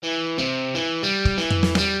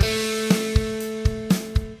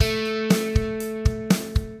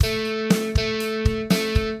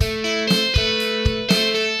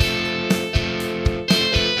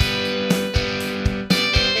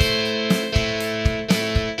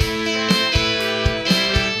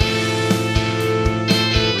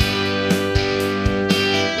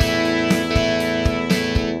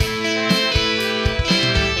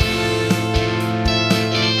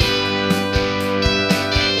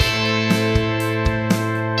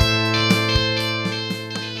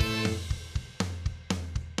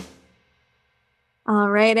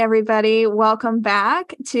right, everybody. Welcome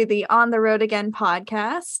back to the On the Road Again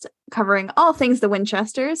podcast, covering all things the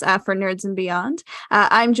Winchesters for Nerds and Beyond.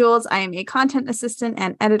 I'm Jules. I am a content assistant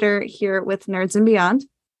and editor here with Nerds and Beyond.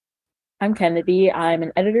 I'm Kennedy. I'm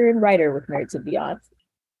an editor and writer with Nerds and Beyond.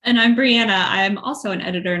 And I'm Brianna. I'm also an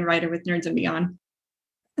editor and writer with Nerds and Beyond.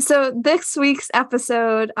 So this week's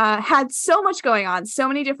episode had so much going on, so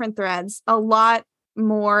many different threads, a lot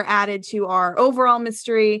more added to our overall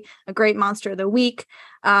mystery, a great monster of the week.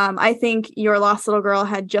 I think Your Lost Little Girl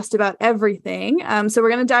had just about everything. So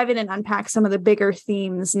we're going to dive in and unpack some of the bigger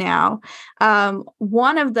themes now.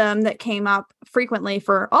 One of them that came up frequently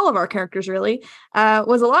for all of our characters really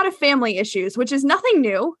was a lot of family issues, which is nothing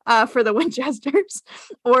new for the Winchesters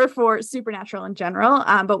or for Supernatural in general.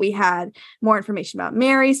 But we had more information about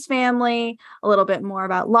Mary's family, a little bit more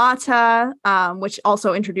about Lotta, which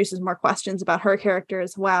also introduces more questions about her character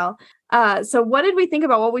as well. So what did we think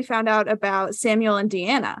about what we found out about Samuel and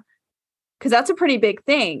Deanna? Because that's a pretty big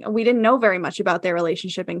thing. We didn't know very much about their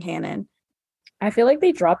relationship in canon. I feel like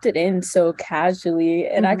they dropped it in so casually,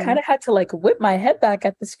 and I kind of had to whip my head back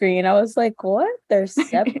at the screen. I was like, what? They're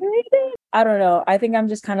separated? I don't know. I think I'm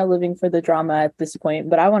just kind of living for the drama at this point,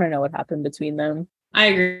 but I want to know what happened between them. I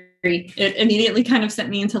agree. It immediately kind of sent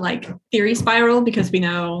me into theory spiral because we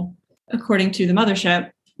know, according to the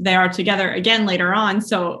mothership, they are together again later on.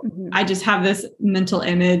 So I just have this mental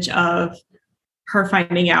image of her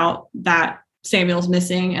finding out that Samuel's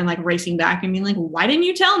missing and racing back and being like, why didn't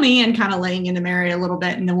you tell me? And kind of laying into Mary a little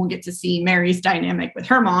bit. And then we'll get to see Mary's dynamic with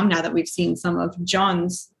her mom now that we've seen some of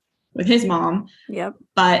John's with his mom. Yep.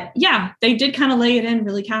 But yeah, they did kind of lay it in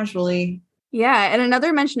really casually. Yeah. And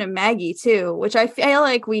another mention of Maggie too, which I feel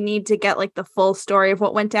like we need to get the full story of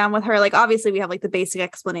what went down with her. Obviously we have the basic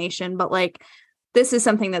explanation, but this is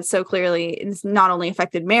something that so clearly is not only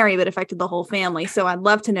affected Mary, but affected the whole family. So I'd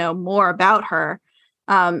love to know more about her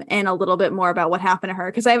and a little bit more about what happened to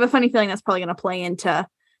her. Because I have a funny feeling that's probably going to play into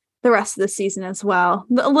the rest of the season as well.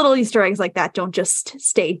 The little Easter eggs like that don't just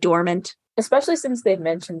stay dormant. Especially since they've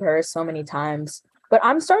mentioned her so many times. But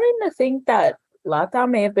I'm starting to think that Lotta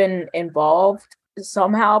may have been involved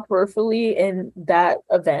somehow peripherally in that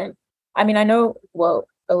event. I mean, I know,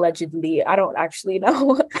 allegedly, I don't actually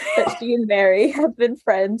know that she and Mary have been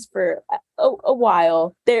friends for a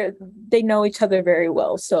while. They know each other very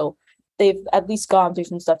well. So they've at least gone through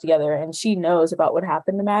some stuff together, and she knows about what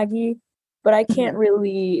happened to Maggie. But I can't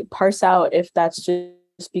really parse out if that's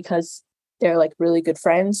just because they're really good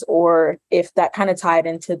friends or if that kind of tied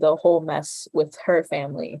into the whole mess with her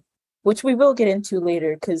family, which we will get into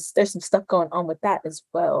later because there's some stuff going on with that as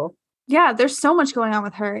well. Yeah, there's so much going on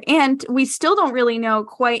with her. And we still don't really know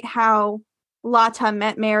quite how Lotta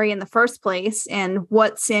met Mary in the first place and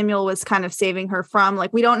what Samuel was kind of saving her from.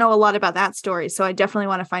 We don't know a lot about that story. So I definitely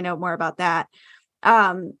want to find out more about that.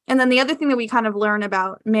 And then the other thing that we kind of learn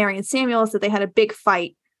about Mary and Samuel is that they had a big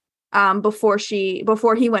fight before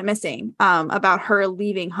he went missing, about her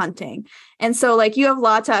leaving hunting. And so you have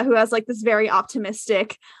Lotta who has this very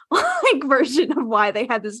optimistic version of why they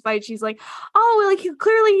had this fight. She's like, oh,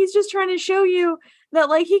 clearly he's just trying to show you that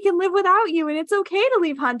he can live without you and it's okay to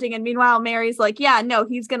leave hunting. And meanwhile, Mary's like, yeah, no,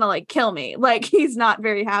 he's gonna kill me. He's not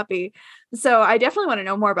very happy. So I definitely want to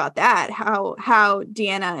know more about that, how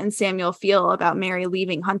Deanna and Samuel feel about Mary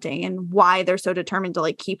leaving hunting and why they're so determined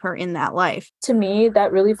to keep her in that life. To me,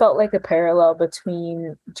 that really felt like a parallel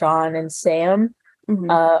between John and Sam in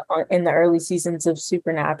the early seasons of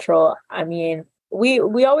Supernatural. I mean, we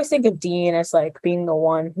always think of Dean as being the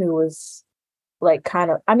one who was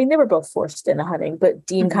they were both forced into hunting, but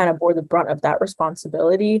Dean kind of bore the brunt of that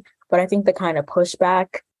responsibility. But I think the kind of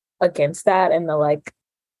pushback against that and the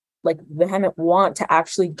vehement want to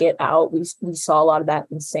actually get out, we saw a lot of that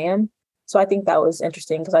in Sam. So I think that was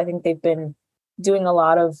interesting because I think they've been doing a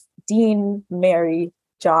lot of Dean, Mary,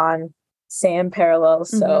 John, Sam parallels.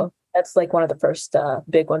 So that's one of the first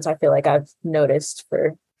big ones I feel like I've noticed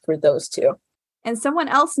for those two. And someone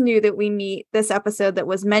else new that we meet this episode that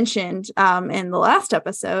was mentioned in the last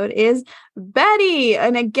episode is Betty.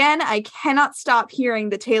 And again, I cannot stop hearing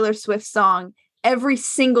the Taylor Swift song every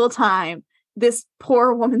single time this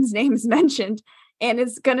poor woman's name is mentioned. And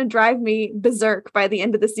it's going to drive me berserk by the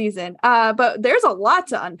end of the season. But there's a lot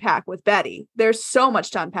to unpack with Betty. There's so much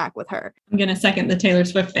to unpack with her. I'm going to second the Taylor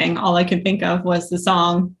Swift thing. All I could think of was the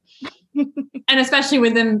song. And especially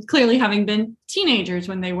with them clearly having been teenagers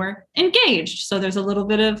when they were engaged. So there's a little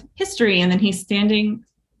bit of history. And then he's standing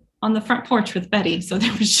on the front porch with Betty. So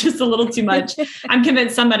there was just a little too much. I'm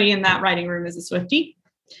convinced somebody in that writing room is a Swiftie.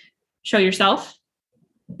 Show yourself.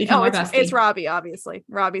 It's Robbie, obviously.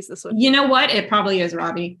 Robbie's the Swiftie. You know what? It probably is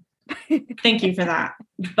Robbie. Thank you for that.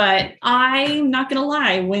 But I'm not going to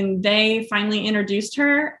lie. When they finally introduced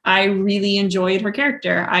her, I really enjoyed her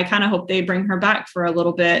character. I kind of hope they bring her back for a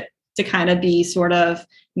little bit to kind of be sort of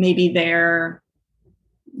maybe their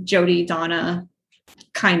Jody, Donna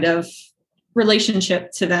kind of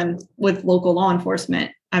relationship to them with local law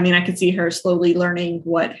enforcement. I mean, I could see her slowly learning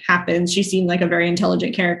what happens. She seemed like a very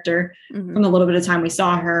intelligent character from the little bit of time we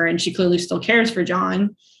saw her, and she clearly still cares for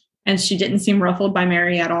John. And she didn't seem ruffled by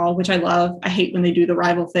Mary at all, which I love. I hate when they do the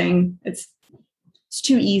rival thing. It's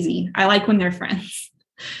too easy. I like when they're friends.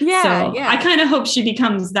 Yeah, so I kind of hope she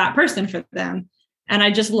becomes that person for them. And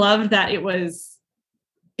I just loved that it was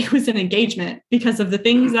an engagement, because of the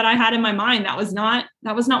things that I had in my mind. That was not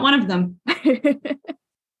one of them.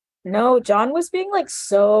 No, John was being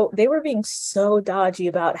they were being so dodgy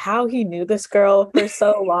about how he knew this girl for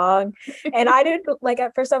so long. And I didn't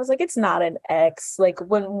at first I was like, it's not an ex,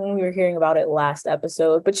 when we were hearing about it last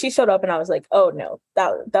episode, but she showed up and I was like, oh no,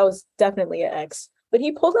 that was definitely an ex. But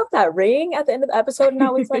he pulled up that ring at the end of the episode and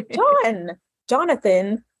I was like,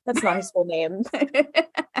 Jonathan, that's not his full name.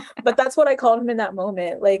 But that's what I called him in that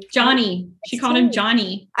moment. Johnny. She called him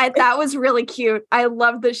Johnny. That was really cute. I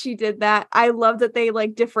love that she did that. I love that they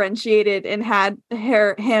differentiated and had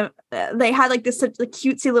him. They had this such a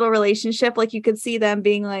cutesy little relationship. You could see them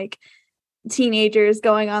being teenagers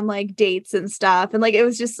going on dates and stuff. And it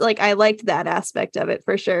was just I liked that aspect of it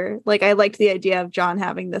for sure. I liked the idea of John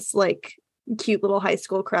having this cute little high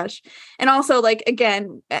school crush. And also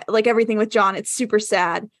again, everything with John, it's super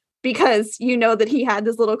sad because that he had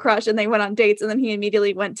this little crush and they went on dates and then he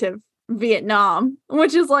immediately went to Vietnam,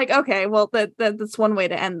 which is okay, well that's one way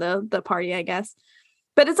to end the party, I guess.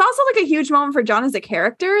 But it's also a huge moment for John as a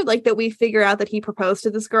character, that we figure out that he proposed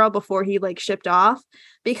to this girl before he shipped off,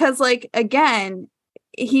 because again,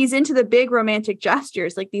 he's into the big romantic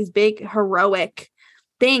gestures, these big heroic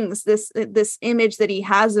things, this image that he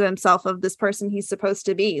has of himself, of this person he's supposed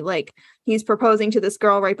to be. He's proposing to this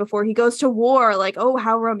girl right before he goes to war, oh,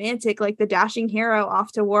 how romantic, the dashing hero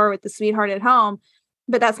off to war with the sweetheart at home.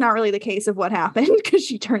 But that's not really the case of what happened, because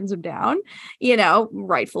she turns him down,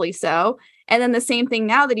 rightfully so. And then the same thing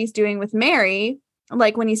now that he's doing with Mary,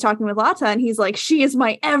 when he's talking with Lata and he's she is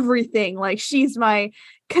my everything, she's my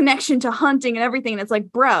connection to hunting and everything. And it's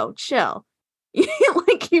bro, chill.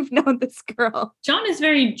 You've known this girl. John is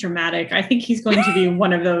very dramatic. I think he's going to be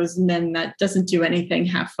one of those men that doesn't do anything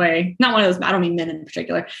halfway. Not one of those, I don't mean men in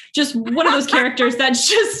particular, just one of those characters that's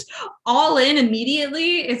just all in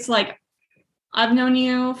immediately. It's I've known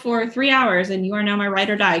you for 3 hours and you are now my ride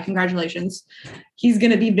or die. Congratulations. He's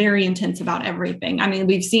going to be very intense about everything. I mean,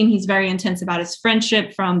 we've seen he's very intense about his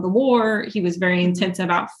friendship from the war. He was very intense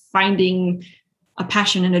about finding a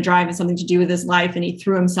passion and a drive and something to do with his life. And he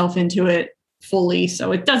threw himself into it fully.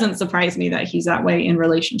 So it doesn't surprise me that he's that way in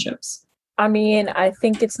relationships. I mean, I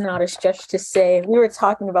think it's not a stretch to say, we were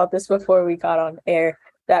talking about this before we got on air,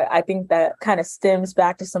 that I think that kind of stems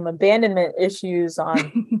back to some abandonment issues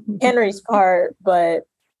on Henry's part. But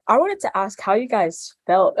I wanted to ask how you guys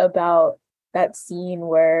felt about that scene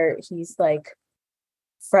where he's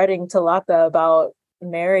fretting to Lata about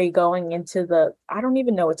Mary going into the, I don't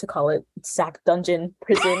even know what to call it, sack dungeon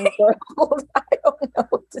prison world. I don't know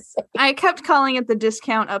what to say. I kept calling it the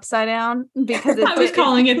discount upside down because I was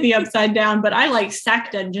calling it the upside down, but I like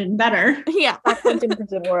sack dungeon better. Yeah. Sack dungeon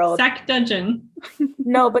prison world. Sack dungeon.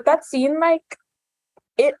 No, but that scene,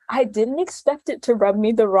 I didn't expect it to rub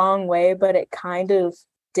me the wrong way, but it kind of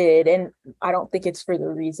did. And I don't think it's for the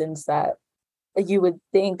reasons that you would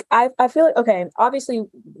think. I feel okay, obviously,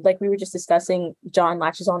 we were just discussing, John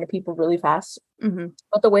latches on to people really fast. Mm-hmm.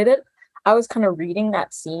 But the way that I was kind of reading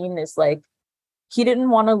that scene is he didn't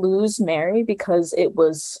want to lose Mary because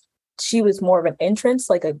she was more of an entrance,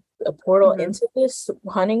 a portal into this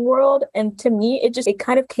hunting world. And to me, it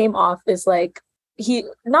kind of came off as he,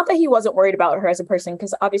 not that he wasn't worried about her as a person,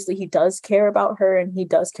 because obviously he does care about her and he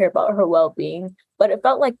does care about her well-being, but it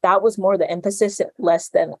felt like that was more the emphasis, less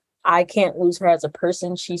than I can't lose her as a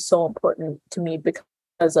person. She's so important to me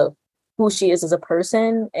because of who she is as a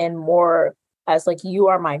person, and more as you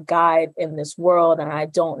are my guide in this world and I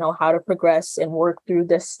don't know how to progress and work through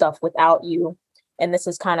this stuff without you. And this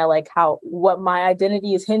is kind of what my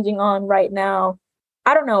identity is hinging on right now.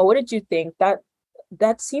 I don't know. What did you think?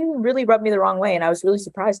 That scene really rubbed me the wrong way and I was really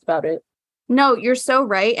surprised about it. No, you're so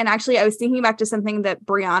right. And actually, I was thinking back to something that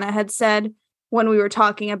Brianna had said when we were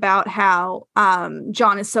talking about how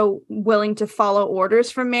John is so willing to follow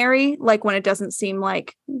orders from Mary, when it doesn't seem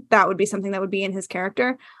like that would be something that would be in his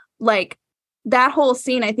character. That whole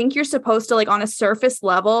scene, I think you're supposed to, on a surface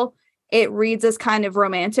level, it reads as kind of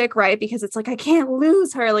romantic, right? Because it's like, I can't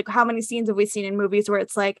lose her. Like, how many scenes have we seen in movies where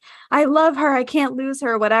it's like, I love her, I can't lose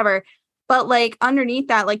her, whatever. But like underneath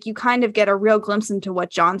that, like you kind of get a real glimpse into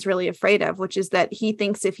what John's really afraid of, which is that he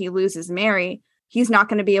thinks if he loses Mary, he's not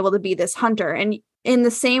going to be able to be this hunter. And in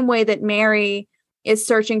the same way that Mary is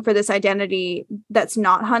searching for this identity that's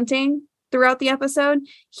not hunting throughout the episode,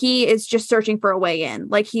 he is just searching for a way in.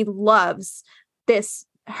 Like he loves this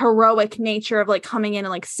heroic nature of like coming in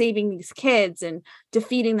and like saving these kids and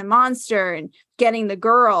defeating the monster and getting the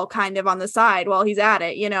girl kind of on the side while he's at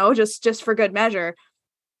it, you know, just for good measure.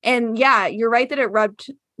 And yeah, you're right that it rubbed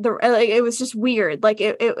like it was just weird. Like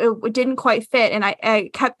it didn't quite fit. And I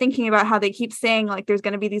kept thinking about how they keep saying like there's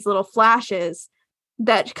going to be these little flashes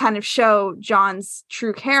that kind of show John's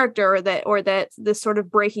true character, or that this sort of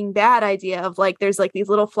Breaking Bad idea of like there's like these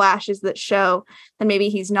little flashes that show that maybe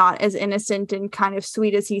he's not as innocent and kind of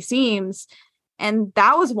sweet as he seems. And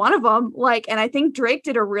that was one of them. Like, and I think Drake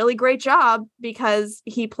did a really great job because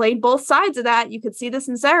he played both sides of that. You could see the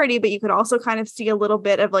sincerity, but you could also kind of see a little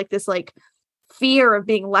bit of like this like fear of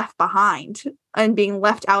being left behind and being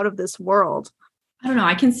left out of this world. I don't know.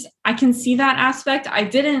 I can see that aspect.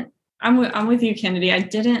 I'm with you, Kennedy. I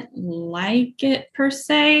didn't like it per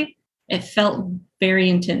se. It felt very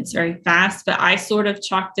intense, very fast, but I sort of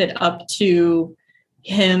chalked it up to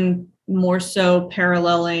him more so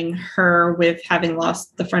paralleling her with having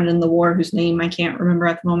lost the friend in the war whose name I can't remember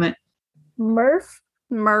at the moment. Murph.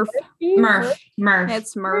 It's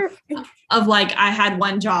Murph. Of like, I had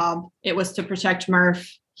one job. It was to protect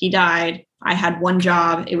Murph. He died. I had one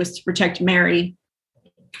job. It was to protect Mary.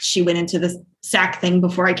 She went into the sack thing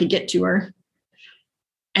before I could get to her.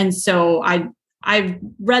 And so I've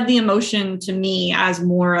read the emotion to me as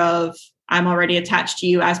more of, I'm already attached to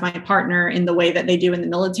you as my partner in the way that they do in the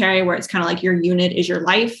military, where it's kind of like your unit is your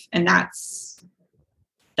life. And that's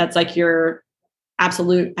like your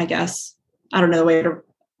absolute, I guess. I don't know the way to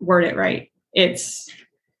word it right. It's,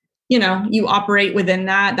 you know, you operate within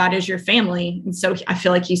that is your family. And so I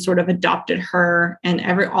feel like he sort of adopted her and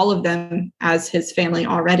all of them as his family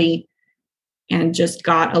already, and just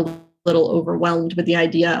got a little overwhelmed with the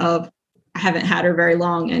idea of, I haven't had her very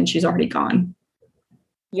long and she's already gone.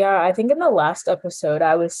 Yeah, I think in the last episode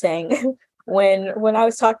I was saying when I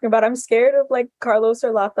was talking about I'm scared of like Carlos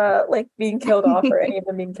or Lata like being killed off or any of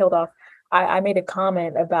them being killed off, I made a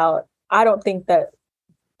comment about I don't think that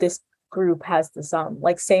this group has the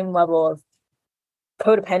like same level of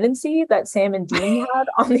codependency that Sam and Dean had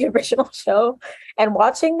on the original show. And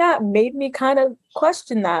watching that made me kind of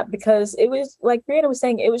question that, because it was like Brianna was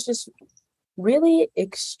saying, it was just really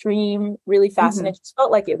extreme, really fast. And it just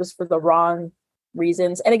felt like it was for the wrong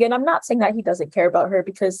reasons. And again, I'm not saying that he doesn't care about her,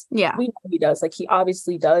 because we know he does, like he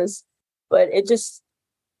obviously does, but it just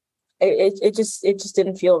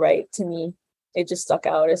didn't feel right to me. It just stuck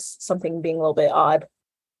out as something being a little bit odd.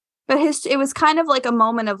 But it was kind of like a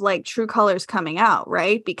moment of like true colors coming out,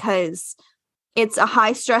 right? Because it's a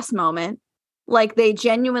high stress moment. Like they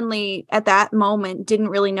genuinely at that moment didn't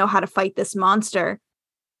really know how to fight this monster.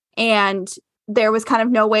 And there was kind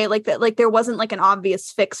of no way like that, like there wasn't like an obvious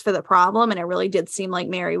fix for the problem. And it really did seem like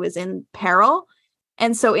Mary was in peril.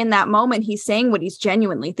 And so in that moment, he's saying what he's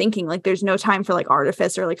genuinely thinking. Like there's no time for like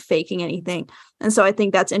artifice or like faking anything. And so I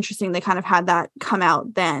think that's interesting. They kind of had that come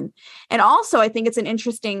out then. And also I think it's an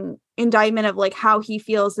interesting indictment of like how he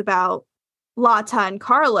feels about Lata and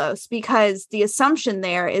Carlos, because the assumption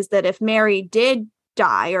there is that if Mary did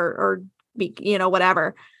die or be, you know,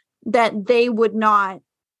 whatever, that they would not,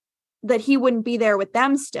 that he wouldn't be there with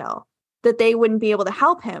them still, that they wouldn't be able to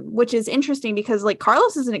help him, which is interesting because like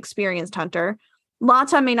Carlos is an experienced hunter.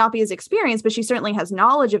 Lata may not be as experienced, but she certainly has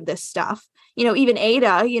knowledge of this stuff. You know, even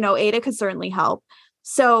Ada could certainly help.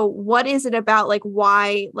 So what is it about, like,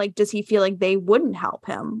 why, like, does he feel like they wouldn't help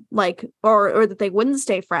him? Like, or that they wouldn't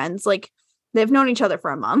stay friends? Like, they've known each other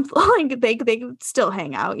for a month. Like they could still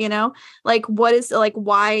hang out, you know, like what is like,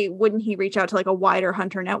 why wouldn't he reach out to like a wider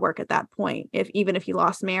hunter network at that point? Even if he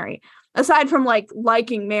lost Mary, aside from like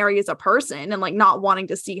liking Mary as a person and like not wanting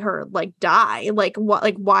to see her like die, like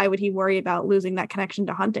why would he worry about losing that connection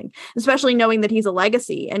to hunting, especially knowing that he's a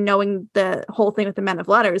legacy and knowing the whole thing with the Men of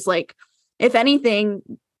Letters? Like, if anything,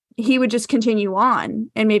 he would just continue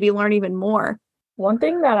on and maybe learn even more. One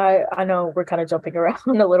thing that I know we're kind of jumping around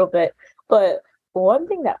a little bit, but one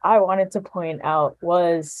thing that I wanted to point out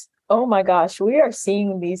was, oh my gosh, we are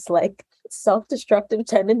seeing these like self-destructive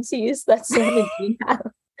tendencies that Sam and Dean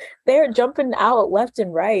have. They're jumping out left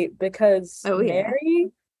and right because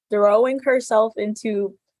Mary throwing herself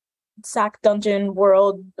into sack dungeon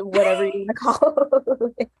world, whatever you want to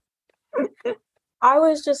call it. I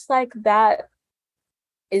was just like, that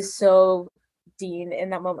is so Dean in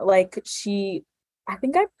that moment. Like I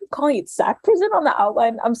think I'm calling it sack prison on the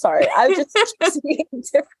outline. I'm sorry. I just seeing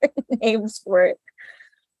different names for it.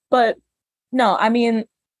 But no, I mean,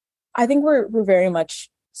 I think we're very much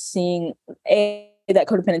seeing that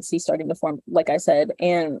codependency starting to form, like I said,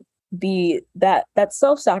 and B, that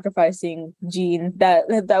self-sacrificing gene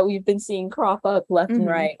that we've been seeing crop up left and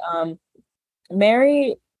right.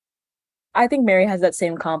 Mary, I think Mary has that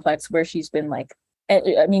same complex where she's been like,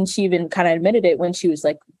 I mean, she even kind of admitted it when she was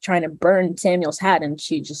like trying to burn Samuel's hat and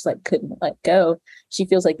she just like couldn't let go. She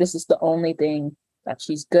feels like this is the only thing that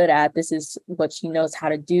she's good at. This is what she knows how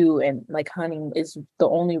to do. And like hunting is the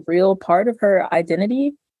only real part of her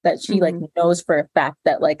identity that she like knows for a fact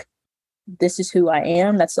that like, this is who I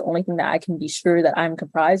am. That's the only thing that I can be sure that I'm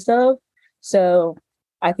comprised of. So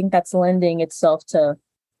I think that's lending itself to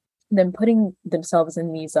them putting themselves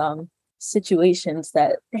in these situations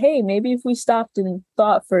that, hey, maybe if we stopped and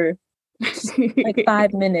thought for like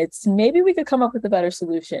 5 minutes, maybe we could come up with a better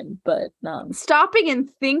solution. But stopping and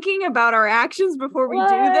thinking about our actions before we do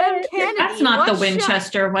them, Kennedy, that's not the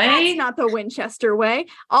Winchester way. That's not the Winchester way.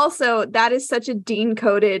 Also, that is such a Dean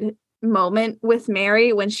coded moment with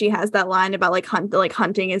Mary when she has that line about like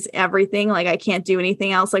hunting is everything. Like, I can't do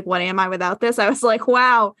anything else. Like, what am I without this? I was like,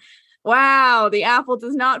 wow, the apple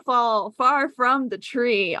does not fall far from the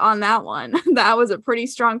tree on that one. That was a pretty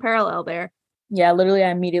strong parallel there. Yeah, literally, I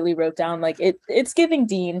immediately wrote down like it's giving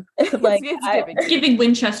Dean, like it's giving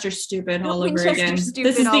Winchester stupid all over again.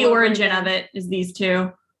 This is the origin of it. Is these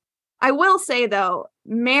two? I will say though,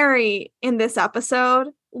 Mary in this episode,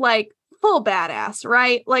 like full badass,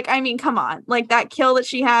 right? Like, I mean, come on, like that kill that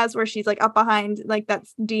she has where she's like up behind like that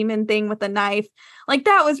demon thing with the knife, like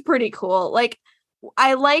that was pretty cool. Like,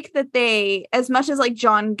 I like that they, as much as like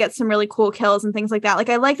John gets some really cool kills and things like that, like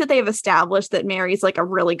I like that they've established that Mary's like a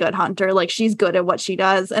really good hunter. Like, she's good at what she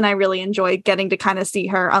does. And I really enjoy getting to kind of see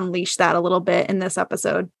her unleash that a little bit in this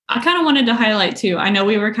episode. I kind of wanted to highlight too. I know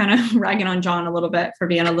we were kind of ragging on John a little bit for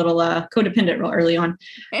being a little codependent real early on,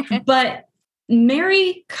 but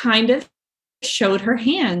Mary kind of showed her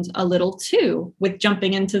hand a little too with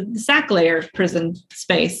jumping into the sack layer prison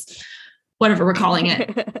space, whatever we're calling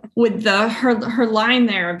it, with her line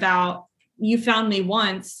there about, you found me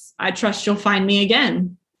once, I trust you'll find me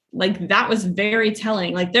again. Like, that was very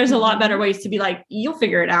telling. Like, there's a lot better ways to be like, you'll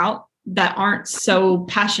figure it out, that aren't so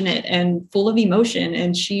passionate and full of emotion.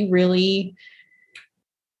 And she really,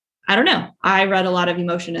 I don't know, I read a lot of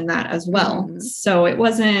emotion in that as well. So it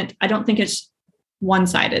wasn't, I don't think it's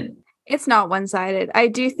one-sided. It's not one-sided. I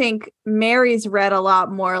do think Mary's read a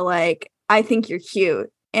lot more like, I think you're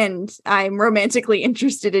cute and I'm romantically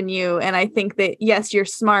interested in you. And I think that, yes, you're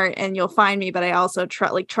smart and you'll find me, but I also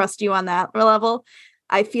trust you on that level.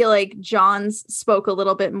 I feel like John's spoke a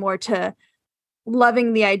little bit more to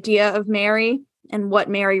loving the idea of Mary and what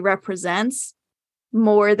Mary represents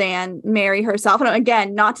more than Mary herself. And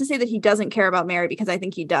again, not to say that he doesn't care about Mary, because I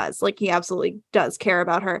think he does. Like, he absolutely does care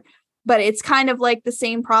about her. But it's kind of like the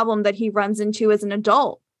same problem that he runs into as an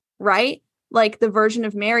adult, right? Like, the version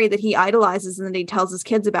of Mary that he idolizes and that he tells his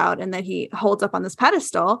kids about and that he holds up on this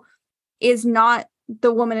pedestal is not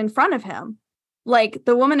the woman in front of him. Like,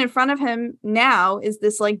 the woman in front of him now is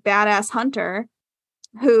this like badass hunter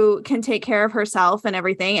who can take care of herself and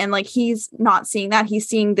everything. And like, he's not seeing that. He's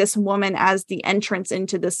seeing this woman as the entrance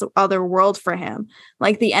into this other world for him,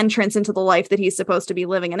 like the entrance into the life that he's supposed to be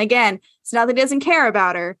living. And again, it's not that he doesn't care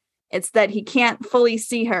about her. It's that he can't fully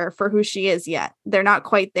see her for who she is yet. They're not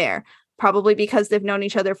quite there. Probably because they've known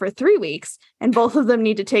each other for 3 weeks and both of them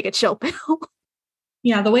need to take a chill pill.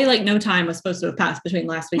 Yeah, the way like no time was supposed to have passed between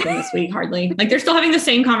last week and this week, hardly. Like, they're still having the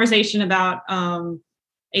same conversation about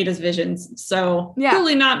Ada's visions. So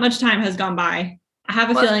clearly not much time has gone by. I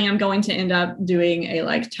have a feeling I'm going to end up doing a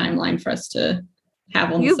like timeline for us to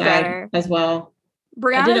have on the side as well.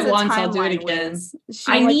 Brianna's I did it once, I'll do it again.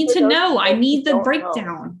 I need to know. I need the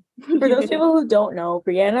breakdown. For those people who don't know,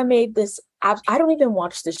 Brianna made this, I don't even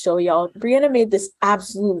watch the show, y'all. Brianna made this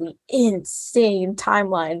absolutely insane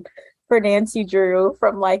timeline for Nancy Drew,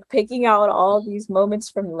 from like picking out all these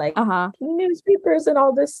moments from like newspapers and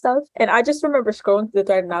all this stuff. And I just remember scrolling through the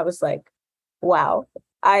thread and I was like, wow.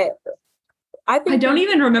 I think I don't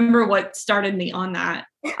even remember what started me on that.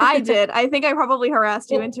 I did. I think I probably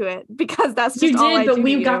harassed you into it because that's just all I do. But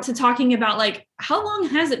we got to talking about like, how long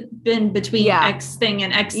has it been between X thing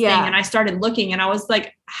and X thing? And I started looking and I was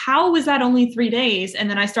like, how was that only 3 days? And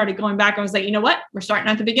then I started going back. I was like, you know what? We're starting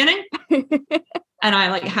at the beginning. And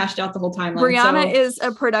I like hashed out the whole timeline. Brianna is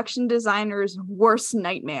a production designer's worst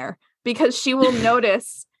nightmare because she will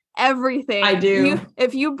notice everything. I do.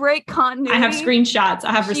 If you break continuity, I have screenshots.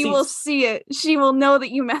 I have receipts. She will see it. She will know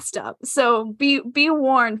that you messed up. So be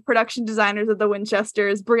warned, production designers of the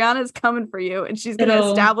Winchesters. Brianna's coming for you, and she's going to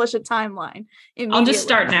establish a timeline. I'll just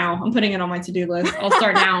start now. I'm putting it on my to-do list. I'll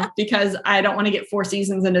start now because I don't want to get 4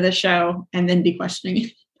 seasons into this show and then be questioning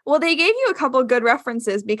it. Well, they gave you a couple good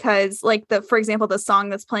references because, like, for example, the song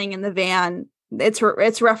that's playing in the van, it's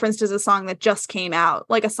referenced as a song that just came out,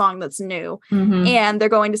 like a song that's new. Mm-hmm. And they're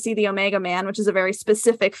going to see the Omega Man, which is a very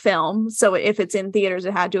specific film. So if it's in theaters,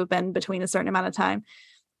 it had to have been between a certain amount of time.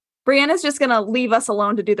 Brianna's just going to leave us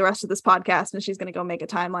alone to do the rest of this podcast, and she's going to go make a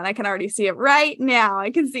timeline. I can already see it right now. I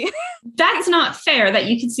can see it. That's not fair that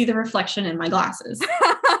you can see the reflection in my glasses.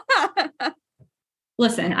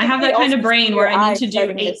 Listen, I have that kind of brain where I need to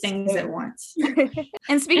do 8 things at once.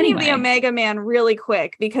 And speaking of the Omega Man really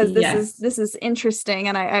quick, because this is interesting,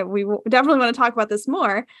 and we definitely want to talk about this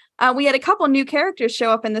more. We had a couple new characters show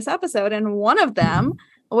up in this episode, and one of them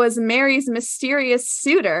was Mary's mysterious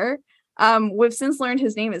suitor. We've since learned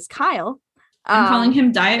his name is Kyle. I'm calling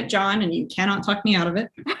him Diet John, and you cannot talk me out of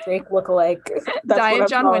it. Drake lookalike. Diet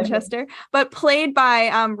John Winchester, but played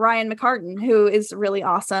by Ryan McCartan, who is really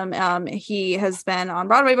awesome. He has been on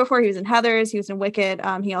Broadway before. He was in Heathers. He was in Wicked.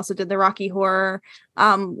 He also did the Rocky Horror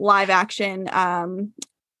live action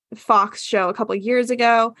Fox show a couple of years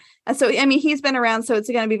ago. So, I mean, he's been around. So it's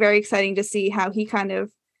going to be very exciting to see how he kind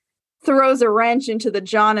of throws a wrench into the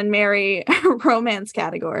John and Mary romance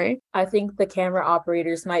category. I think the camera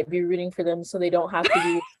operators might be rooting for them so they don't have to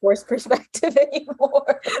do forced perspective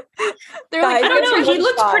anymore. They're like, I don't know. He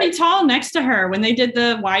looked pretty tall next to her. When they did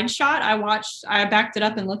the wide shot, I backed it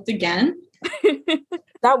up and looked again.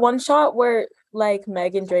 That one shot where like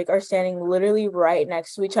Meg and Drake are standing literally right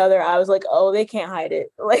next to each other, I was like, oh, they can't hide it.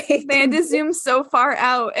 Like they had to zoom so far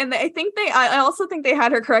out. And I also think they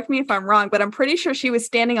had her, correct me if I'm wrong, but I'm pretty sure she was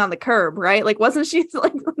standing on the curb, right? Like, wasn't she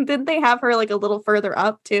like, didn't they have her like a little further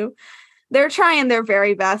up too? They're trying their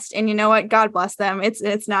very best. And you know what? God bless them.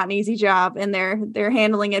 It's not an easy job, and they're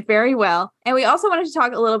handling it very well. And we also wanted to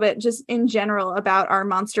talk a little bit just in general about our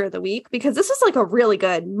Monster of the Week, because this is like a really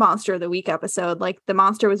good Monster of the Week episode. Like, the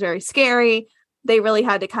monster was very scary. They really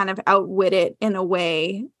had to kind of outwit it in a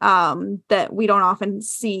way that we don't often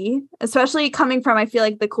see, especially coming from, I feel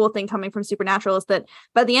like the cool thing coming from Supernatural is that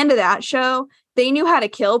by the end of that show, they knew how to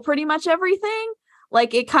kill pretty much everything.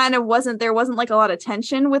 Like, it kind of there wasn't like a lot of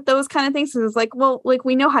tension with those kind of things. So it's like, well, like,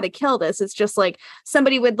 we know how to kill this. It's just like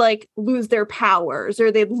somebody would like lose their powers, or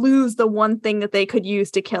they'd lose the one thing that they could use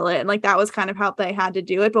to kill it. And like, that was kind of how they had to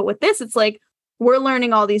do it. But with this, it's like, we're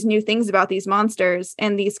learning all these new things about these monsters,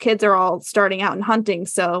 and these kids are all starting out and hunting.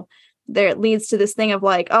 So there, it leads to this thing of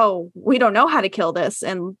like, oh, we don't know how to kill this.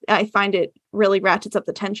 And I find it really ratchets up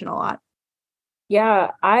the tension a lot.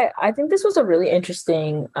 Yeah, I think this was a really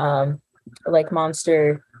interesting like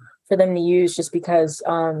monster for them to use, just because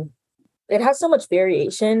it has so much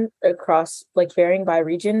variation across, like, varying by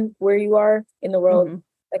region where you are in the world. Mm-hmm.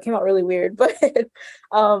 That came out really weird, but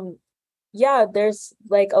yeah, there's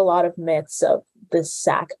like a lot of myths of the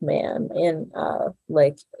Sac Man in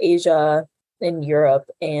like Asia and Europe,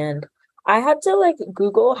 and I had to like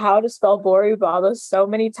Google how to spell Bori Baba so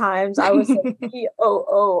many times. I was like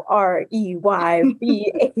Booreyba,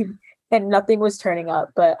 and nothing was turning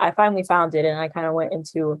up, but I finally found it, and I kind of went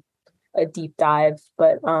into a deep dive.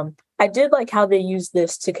 But I did like how they used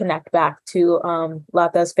this to connect back to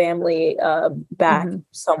Lata's family back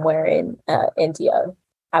somewhere in India.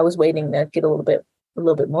 I was waiting to get a little bit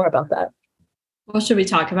more about that. Well, should we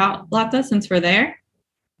talk about Lata since we're there?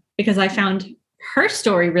 Because I found her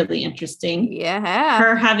story really interesting. Yeah.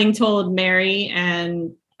 Her having told Mary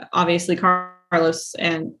and obviously Carlos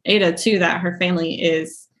and Ada too that her family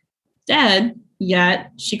is dead,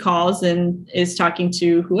 yet she calls and is talking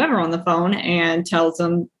to whoever on the phone and tells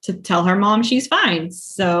them to tell her mom she's fine.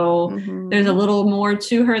 So there's a little more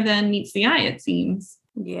to her than meets the eye, it seems.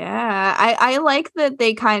 Yeah, I like that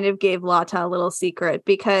they kind of gave Lata a little secret,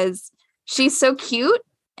 because she's so cute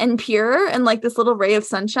and pure and like this little ray of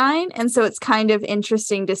sunshine. And so it's kind of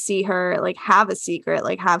interesting to see her like have a secret,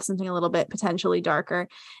 like have something a little bit potentially darker.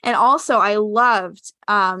 And also I loved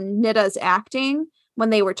Nida's acting when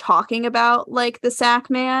they were talking about like the Sac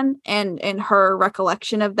Man and her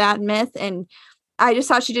recollection of that myth. And I just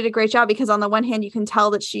thought she did a great job, because on the one hand, you can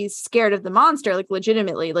tell that she's scared of the monster, like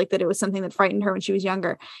legitimately, like that it was something that frightened her when she was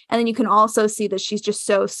younger. And then you can also see that she's just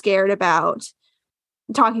so scared about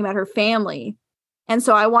talking about her family. And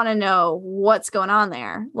so I want to know what's going on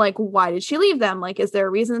there. Like, why did she leave them? Like, is there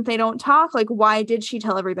a reason that they don't talk? Like, why did she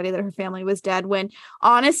tell everybody that her family was dead, when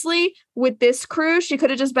honestly, with this crew, she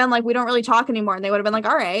could have just been like, we don't really talk anymore. And they would have been like,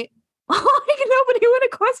 all right. Like nobody would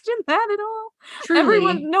have questioned that at all.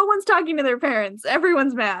 Truly. No one's talking to their parents.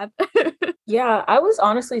 Everyone's mad. Yeah, I was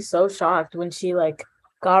honestly so shocked when she like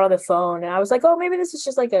got on the phone and I was like, oh, maybe this is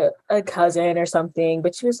just like a cousin or something.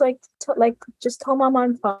 But she was like, just tell mom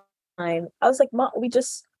I'm fine. I was like, Mom, we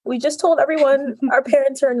just told everyone our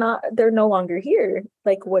parents they're no longer here.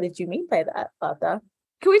 Like, what did you mean by that, Lata?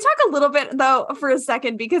 Can we talk a little bit though for a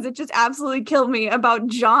second, because it just absolutely killed me about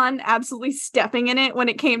John absolutely stepping in it when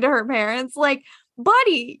it came to her parents. Like,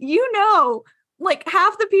 buddy, like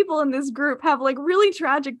half the people in this group have like really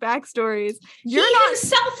tragic backstories. He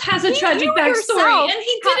himself has a tragic backstory, and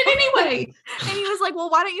he did it anyway. And he was like, well,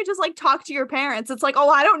 why don't you just like talk to your parents? It's like, oh,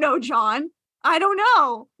 I don't know, John. I don't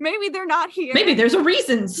know. Maybe they're not here. Maybe there's a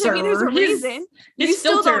reason, sir. Maybe there's a reason. His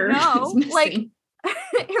filter still don't know. Like,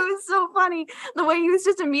 it was so funny the way he was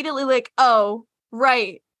just immediately like, oh,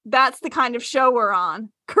 right. That's the kind of show we're on.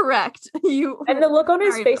 Correct. And the look on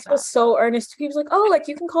his face was so earnest. He was like, oh, like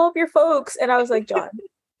you can call up your folks. And I was like, John,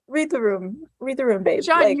 read the room, babe.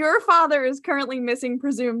 John, like, your father is currently missing,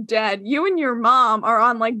 presumed dead. You and your mom are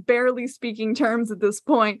on like barely speaking terms at this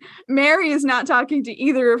point. Mary is not talking to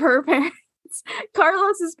either of her parents.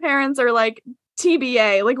 Carlos's parents are like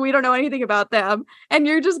TBA, like we don't know anything about them. And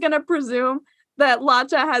you're just going to presume that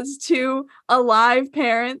Lata has two alive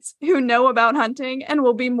parents who know about hunting and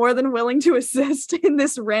will be more than willing to assist in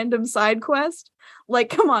this random side quest. Like,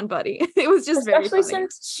 come on, buddy. It was just especially very funny.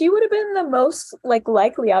 Since she would have been the most like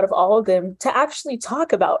likely out of all of them to actually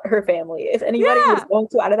talk about her family. If anybody was going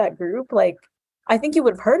to out of that group, like I think you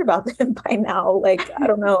would have heard about them by now. Like, I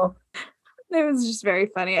don't know. It was just very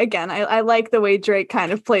funny. Again, I like the way Drake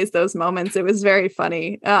kind of plays those moments. It was very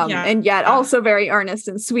funny, and yet also very earnest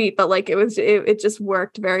and sweet. But like it just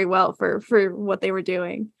worked very well for what they were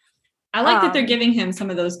doing. I like that they're giving him some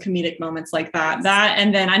of those comedic moments like that.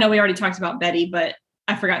 And then I know we already talked about Betty, but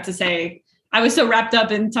I forgot to say I was so wrapped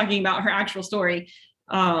up in talking about her actual story.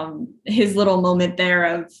 His little moment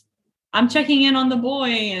there of I'm checking in on the boy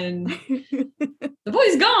and the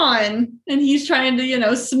boy's gone and he's trying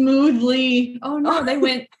to, smoothly. Oh no, they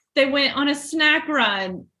went on a snack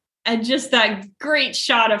run, and just that great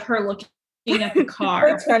shot of her looking at the car.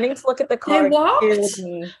 Her turning to look at the car. They walked.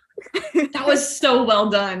 That was so well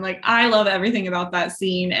done. Like, I love everything about that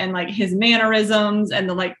scene, and like his mannerisms and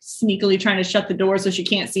the like sneakily trying to shut the door so she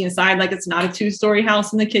can't see inside. Like it's not a 2-story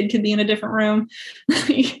house and the kid could be in a different room.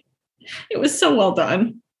 It was so well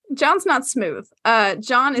done. John's not smooth.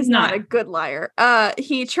 John is not a good liar.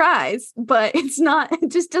 He tries, but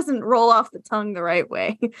it just doesn't roll off the tongue the right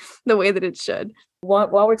way, the way that it should.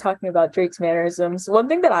 While we're talking about Drake's mannerisms, one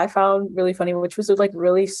thing that I found really funny, which was a like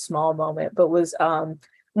really small moment, but was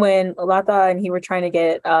when Lata and he were trying to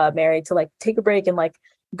get Mary to like take a break and like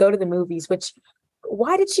go to the movies, which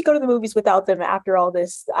why did she go to the movies without them after all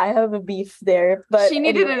this? I have a beef there, but she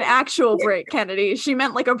needed an actual break, Kennedy. She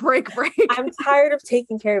meant like a break. I'm tired of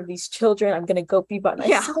taking care of these children. I'm gonna go be by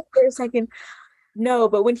myself for a second. No,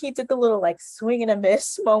 but when he did the little like swing and a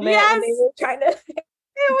miss moment, and they were trying to, it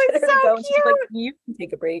was so cute. She's like, you can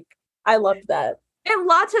take a break. I loved that. And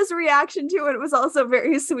Lata's reaction to it was also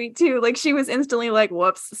very sweet too. Like she was instantly like,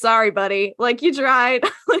 "Whoops, sorry, buddy. Like you tried.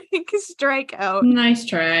 Like strike out. Nice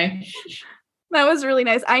try." That was really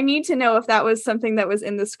nice. I need to know if that was something that was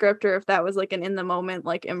in the script or if that was like an in the moment,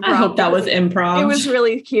 like improv. I hope that was improv. It was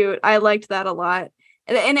really cute. I liked that a lot.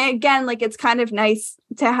 And again, like it's kind of nice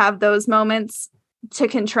to have those moments to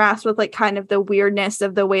contrast with like kind of the weirdness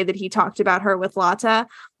of the way that he talked about her with Lata.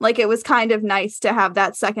 Like it was kind of nice to have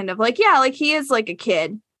that second of like, yeah, like he is like a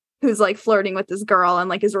kid who's like flirting with this girl and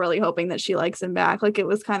like is really hoping that she likes him back. Like it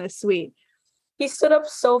was kind of sweet. He stood up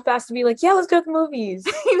so fast to be like, yeah, let's go to the movies.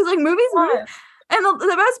 He was like, movies? And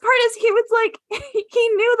the best part is he was like, he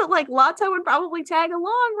knew that like Lata would probably tag along,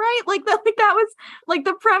 right? Like that was like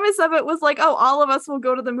the premise of it was like, oh, all of us will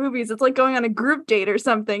go to the movies. It's like going on a group date or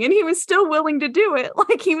something. And he was still willing to do it.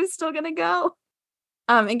 Like he was still going to go.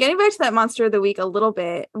 And getting back to that monster of the week a little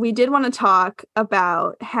bit, we did want to talk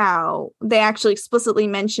about how they actually explicitly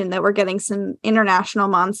mentioned that we're getting some international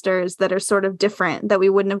monsters that are sort of different that we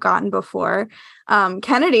wouldn't have gotten before.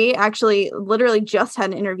 Kennedy actually literally just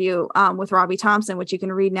had an interview with Robbie Thompson, which you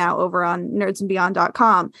can read now over on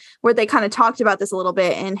nerdsandbeyond.com, where they kind of talked about this a little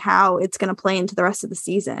bit and how it's going to play into the rest of the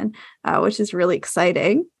season, which is really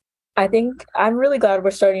exciting. I think I'm really glad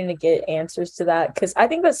we're starting to get answers to that, because I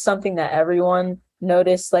think that's something that everyone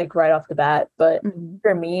noticed like right off the bat. But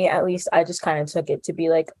for me, at least, I just kind of took it to be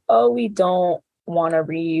like, oh, we don't want to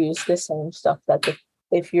reuse the same stuff that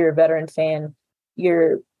if you're a veteran fan,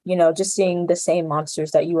 you're, just seeing the same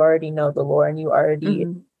monsters that you already know the lore and you already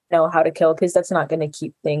know how to kill, because that's not going to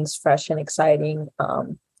keep things fresh and exciting.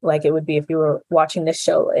 like it would be if you were watching this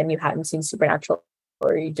show and you hadn't seen Supernatural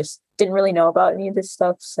or you just didn't really know about any of this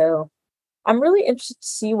stuff. So I'm really interested to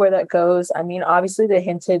see where that goes. I mean, obviously they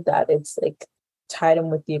hinted that it's like tied in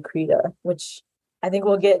with the Akrita, which I think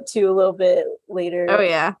we'll get to a little bit later. Oh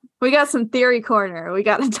yeah, we got some theory corner. We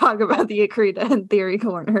got to talk about the Akrita and theory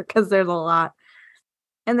corner because there's a lot.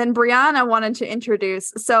 And then Brianna wanted to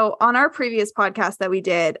introduce. So on our previous podcast that we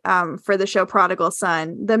did for the show Prodigal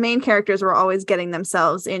Son, the main characters were always getting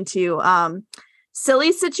themselves into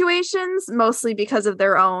silly situations, mostly because of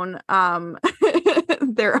their own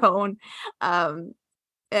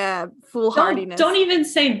foolhardiness. Don't even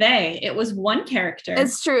say they. It was one character.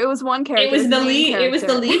 It's true. It was one character. It was the lead. It was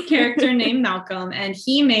the lead character named Malcolm, and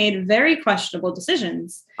he made very questionable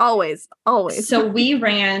decisions. Always. So we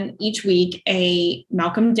ran each week a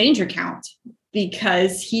Malcolm danger count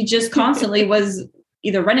because he just constantly was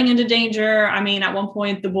either running into danger. I mean, at one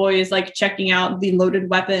point, the boy is like checking out the loaded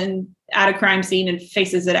weapon at a crime scene and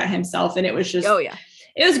faces it at himself, and it was just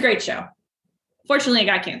it was a great show. Fortunately, it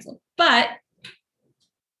got canceled, but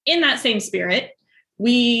in that same spirit,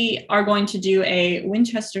 we are going to do a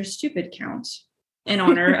Winchester stupid count in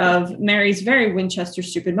honor of Mary's very Winchester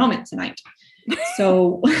stupid moment tonight.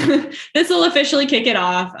 So this will officially kick it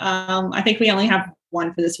off. I think we only have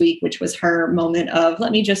one for this week, which was her moment of,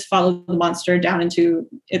 let me just follow the monster down into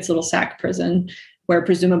its little sack prison, where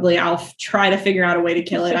presumably I'll try to figure out a way to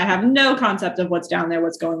kill it. I have no concept of what's down there,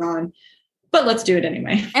 what's going on. But let's do it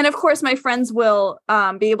anyway. And of course, my friends will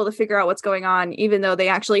be able to figure out what's going on, even though they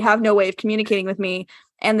actually have no way of communicating with me,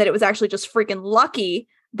 and that it was actually just freaking lucky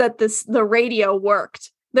that the radio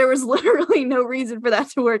worked. There was literally no reason for that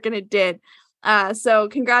to work, and it did. So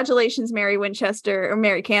congratulations, Mary Winchester, or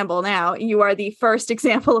Mary Campbell now. You are the first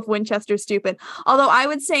example of Winchester stupid. Although I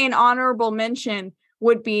would say an honorable mention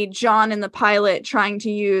would be John in the pilot trying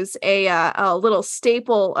to use a little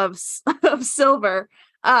staple of silver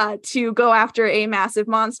to go after a massive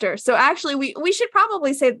monster. So actually, we should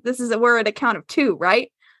probably say we're at a count of 2,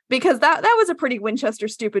 right? Because that was a pretty Winchester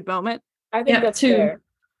stupid moment. I think that's 2. Fair.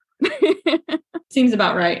 Seems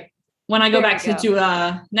about right. When I go back to do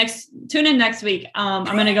tune in next week. I'm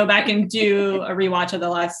going to go back and do a rewatch of the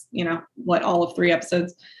last, all of 3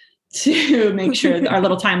 episodes to make sure our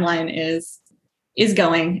little timeline is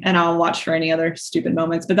going, and I'll watch for any other stupid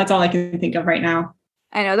moments. But that's all I can think of right now.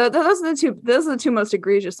 I know those are the two most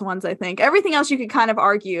egregious ones. I think everything else you could kind of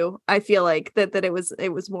argue. I feel like that it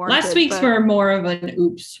was more. Last week's were more of an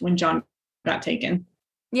oops when John got taken.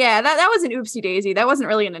 Yeah, that was an oopsie daisy. That wasn't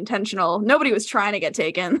really an intentional. Nobody was trying to get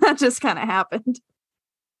taken. That just kind of happened.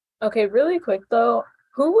 Okay, really quick though,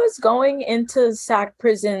 who was going into Sack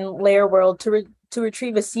Prison Lair World to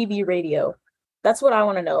retrieve a CB radio? That's what I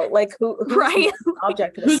want to know. Like, whose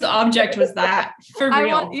object was that? For real?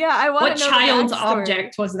 I want what to know child's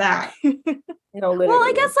object was that? No, literally. Well,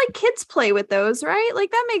 I guess like kids play with those, right? Like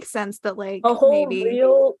that makes sense that like a whole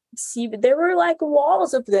real CB. There were like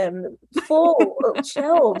walls of them, full of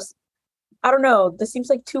shelves. I don't know. This seems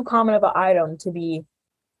like too common of an item to be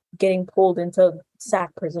getting pulled into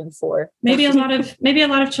Sack Prison for. Maybe a lot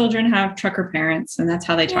of children have trucker parents, and that's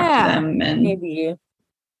how they talk to them. And maybe.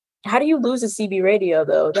 How do you lose a CB radio,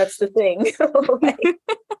 though? That's the thing.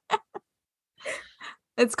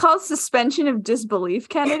 It's called suspension of disbelief,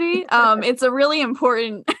 Kennedy. It's a really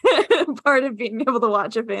important part of being able to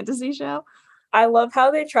watch a fantasy show. I love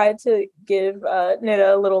how they tried to give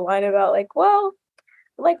Nida a little line about like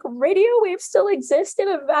radio waves still exist in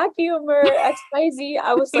a vacuum or XYZ.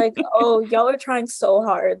 I was like, oh, y'all are trying so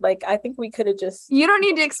hard. Like, I think we could have just... You don't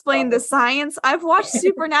need to explain the science. I've watched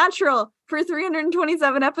Supernatural for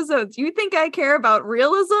 327 episodes. You think I care about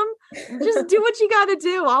realism? Just do what you gotta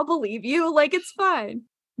do. I'll believe you. Like, it's fine.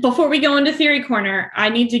 Before we go into Theory Corner, I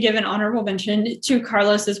need to give an honorable mention to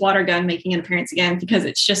Carlos's water gun making an appearance again, because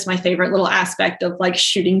it's just my favorite little aspect of like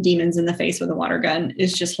shooting demons in the face with a water gun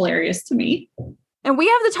is just hilarious to me. And we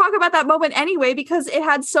have to talk about that moment anyway, because it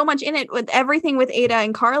had so much in it with everything with Ada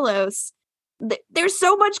and Carlos. There's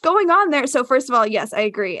so much going on there. So first of all, yes, I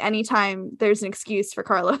agree. Anytime there's an excuse for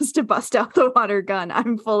Carlos to bust out the water gun,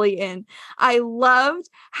 I'm fully in. I loved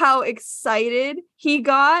how excited he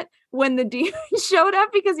got when the demon showed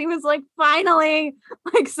up, because he was like, finally,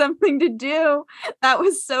 like something to do. That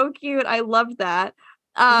was so cute. I loved that.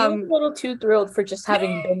 He was a little too thrilled for just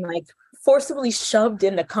having been like forcibly shoved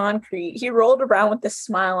into concrete. He rolled around with a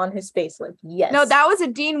smile on his face like, yes. No, that was a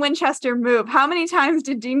Dean Winchester move. How many times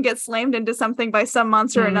did Dean get slammed into something by some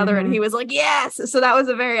monster or another, and he was like, yes. So that was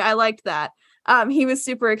I liked that. He was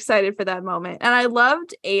super excited for that moment. And I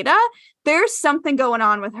loved Ada. There's something going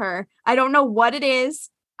on with her. I don't know what it is.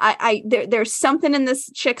 There's something in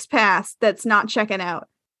this chick's past that's not checking out.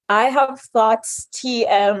 I have thoughts,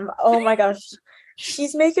 TM. Oh my gosh.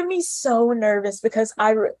 She's making me so nervous because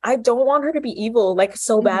I don't want her to be evil, like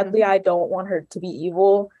so badly. I don't want her to be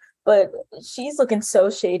evil, but she's looking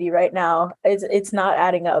so shady right now. It's not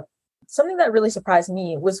adding up. Something that really surprised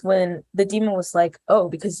me was when the demon was like, "Oh,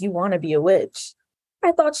 because you want to be a witch."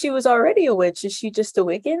 I thought she was already a witch. Is she just a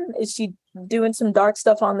Wiccan? Is she doing some dark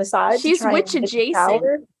stuff on the side? She's witch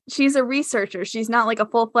adjacent. She's a researcher. She's not like a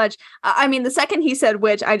full-fledged. I mean, the second he said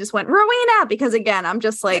witch, I just went Rowena, because again, I'm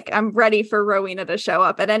just like, I'm ready for Rowena to show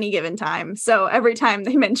up at any given time. So every time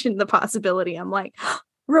they mention the possibility, I'm like,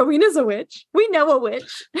 Rowena's a witch. We know a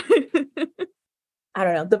witch. I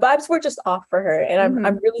don't know. The vibes were just off for her. And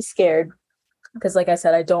I'm really scared because, like I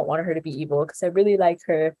said, I don't want her to be evil because I really like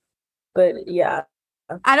her. But yeah.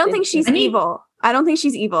 I don't think she's evil. I don't think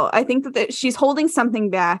she's evil. I think that she's holding something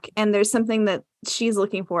back and there's something that she's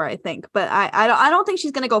looking for, I think. But I don't think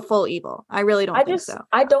she's going to go full evil. I really don't think so.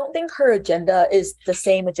 I don't think her agenda is the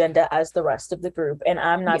same agenda as the rest of the group. And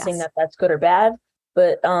I'm not saying that that's good or bad.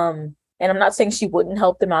 But and I'm not saying she wouldn't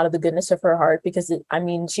help them out of the goodness of her heart because,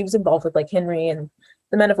 she was involved with like Henry and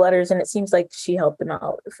the Men of Letters. And it seems like she helped them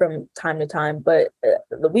out from time to time. But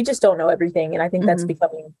we just don't know everything. And I think that's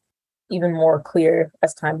becoming even more clear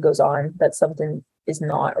as time goes on that something is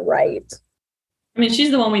not right. I mean,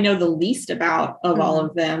 she's the one we know the least about of all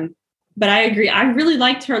of them. But I agree. I really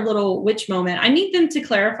liked her little witch moment. I need them to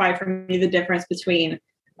clarify for me the difference between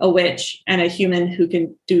a witch and a human who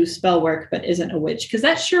can do spell work but isn't a witch, because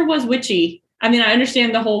that sure was witchy. I mean, I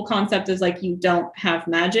understand the whole concept is like you don't have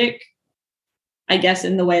magic, I guess,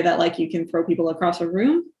 in the way that like you can throw people across a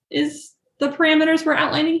room is the parameters we're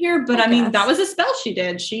outlining here. But I mean, that was a spell she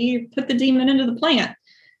did. She put the demon into the plant.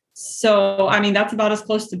 So, I mean, that's about as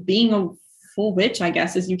close to being a full witch, I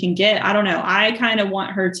guess, as you can get. I don't know. I kind of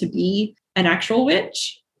want her to be an actual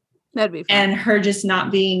witch. That'd be fun. And her just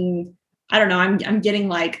not being, I don't know. I'm getting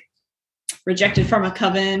like rejected from a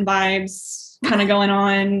coven vibes kind of going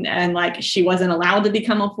on. And like, she wasn't allowed to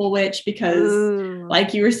become a full witch because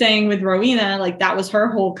like you were saying with Rowena, like that was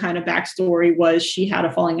her whole kind of backstory was she had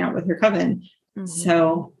a falling out with her coven.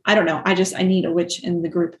 So I don't know. I need a witch in the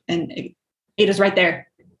group and Ada's right there.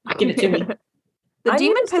 Give it to me. The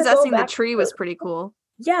demon possessing the tree was pretty cool.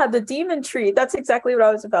 Yeah, the demon tree. That's exactly what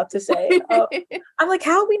I was about to say. I'm like,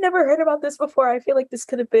 how have we never heard about this before? I feel like this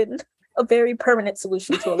could have been a very permanent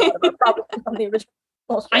solution to a lot of our problems from the original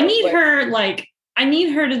show. I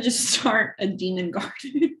need her to just start a demon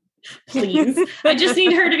garden. Please. I just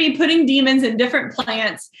need her to be putting demons in different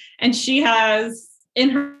plants. And she has in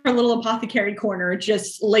her little apothecary corner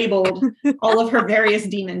just labeled all of her various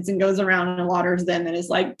demons and goes around and waters them and is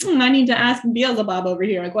like, I need to ask Beelzebub over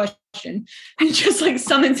here a question. And just like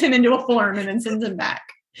summons him into a form and then sends him back.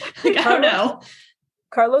 Like, I don't know.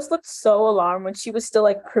 Carlos looked so alarmed when she was still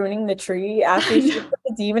like pruning the tree after she put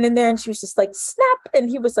the demon in there and she was just like, snap. And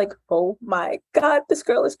he was like, oh my God, this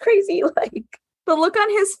girl is crazy. Like, the look on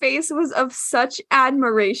his face was of such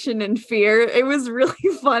admiration and fear. It was really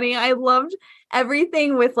funny. I loved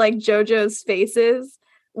everything with like JoJo's faces.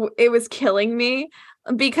 It was killing me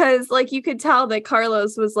because like you could tell that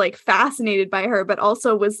Carlos was like fascinated by her, but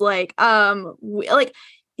also was like, like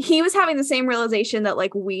he was having the same realization that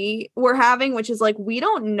like we were having, which is like, we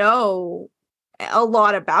don't know a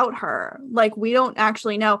lot about her. Like, we don't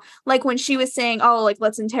actually know, like when she was saying, oh, like,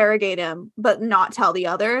 let's interrogate him, but not tell the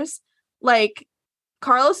others. Like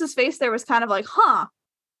Carlos's face there was kind of like,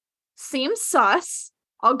 seems sus.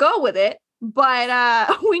 I'll go with it.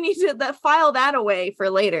 But we need to file that away for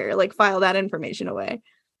later, like file that information away.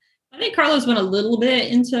 I think Carlos went a little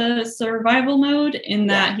bit into survival mode in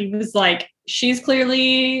that he was like, she's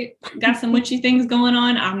clearly got some witchy things going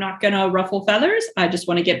on. I'm not going to ruffle feathers. I just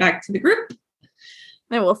want to get back to the group.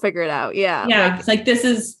 And we'll figure it out. Yeah. Yeah. It's like, this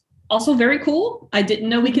is also very cool. I didn't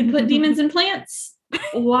know we could put demons in plants.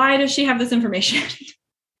 Why does she have this information?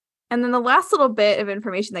 And then the last little bit of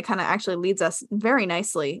information that kind of actually leads us very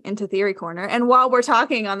nicely into Theory Corner. And while we're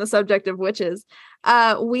talking on the subject of witches,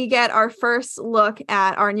 we get our first look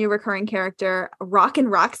at our new recurring character, Rockin'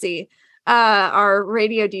 Roxy, our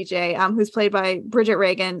radio DJ, who's played by Bridget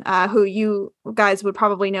Regan, who you guys would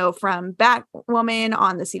probably know from Batwoman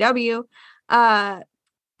on the CW.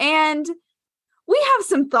 And we have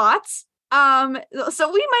some thoughts. So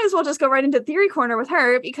we might as well just go right into Theory Corner with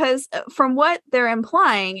her, because from what they're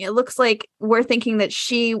implying, it looks like we're thinking that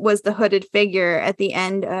she was the hooded figure at the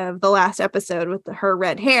end of the last episode with her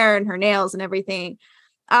red hair and her nails and everything.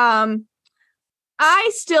 I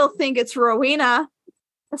still think it's Rowena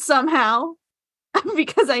somehow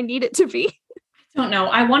because I need it to be. I don't know.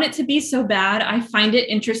 I want it to be so bad. I find it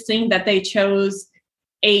interesting that they chose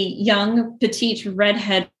a young, petite,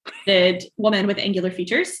 redheaded woman with angular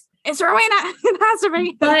features. It's Rowena. It has to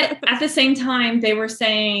be. But at the same time, they were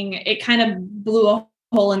saying it kind of blew a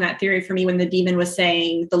hole in that theory for me when the demon was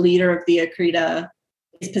saying the leader of the Akrita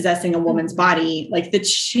is possessing a woman's body. Like the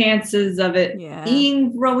chances of it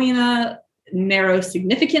being Rowena narrow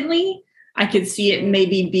significantly. I could see it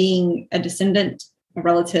maybe being a descendant, a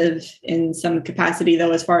relative in some capacity,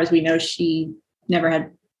 though, as far as we know, she never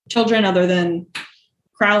had children other than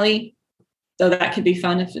Crowley. So that could be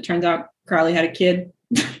fun if it turns out Crowley had a kid.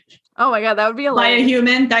 Oh my God, that would be by a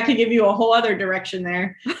human. That could give you a whole other direction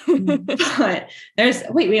there. But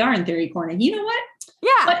we are in theory corner. You know what?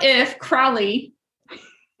 Yeah. What if Crowley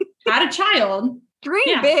had a child?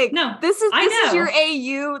 Dream big. No, this is your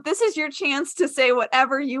AU. This is your chance to say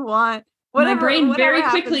whatever you want. My brain very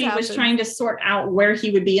quickly was trying to sort out where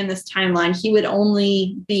he would be in this timeline. He would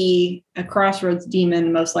only be a crossroads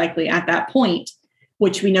demon, most likely at that point,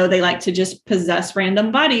 which we know they like to just possess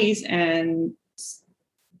random bodies and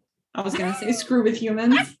I was going to say screw with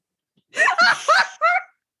humans.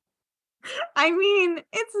 I mean,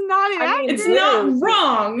 it's not inaccurate. It's not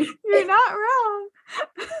wrong. You're not wrong.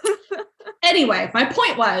 Anyway, my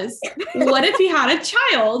point was, what if he had a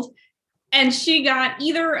child and she got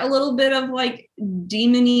either a little bit of like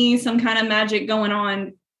demony, some kind of magic going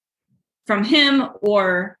on from him,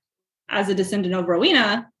 or as a descendant of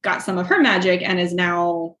Rowena, got some of her magic and is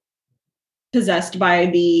now possessed by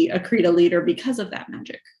the Akrita leader because of that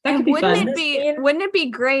magic. That could be fun. Wouldn't it be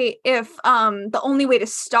great if the only way to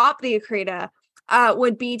stop the Akrita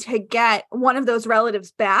would be to get one of those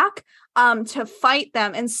relatives back to fight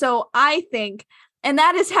them? And so I think, and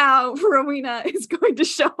that is how Rowena is going to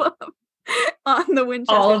show up on the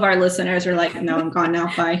Winchester. All of our listeners are like, no, I'm gone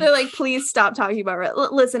now. Bye. They're like, please stop talking about her.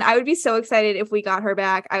 Listen, I would be so excited if we got her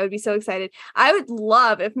back. I would be so excited. I would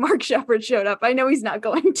love if Mark Sheppard showed up. I know he's not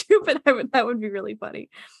going to, but that would be really funny.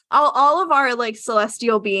 All of our like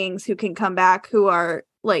celestial beings who can come back, who are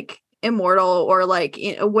like immortal or like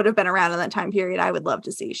would have been around in that time period, I would love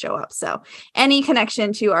to see show up. So any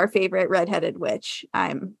connection to our favorite redheaded witch,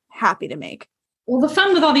 I'm happy to make. Well, the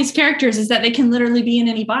fun with all these characters is that they can literally be in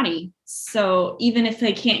any body. So even if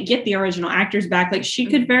they can't get the original actors back, like she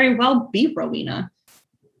could very well be Rowena.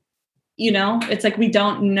 You know, it's like we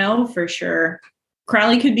don't know for sure.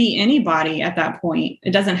 Crowley could be anybody at that point.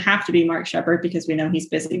 It doesn't have to be Mark Sheppard because we know he's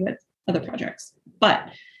busy with other projects. But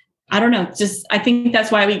I don't know. Just I think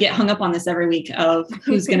that's why we get hung up on this every week of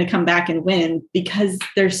who's going to come back and win, because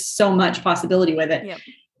there's so much possibility with it. Yep.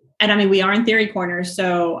 And I mean, we are in theory corner.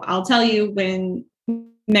 So I'll tell you, when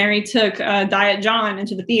Mary took Diet John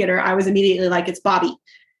into the theater, I was immediately like, it's Bobby.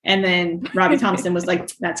 And then Robbie Thompson was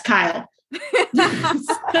like, that's Kyle.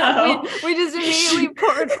 So, we just immediately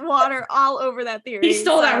poured water all over that theory. He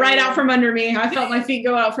stole that right out from under me. I felt my feet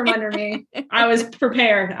go out from under me. I was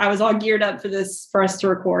prepared. I was all geared up for us to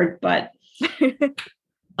record, but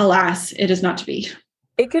alas, it is not to be.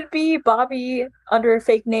 It could be Bobby under a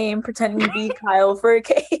fake name pretending to be Kyle for a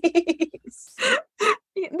case.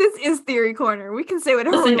 This is Theory Corner. We can say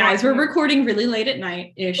whatever. Listen, guys, we're recording really late at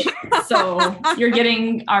night-ish. So you're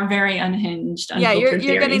getting our very unhinged, unfiltered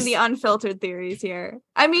you're getting the unfiltered theories here.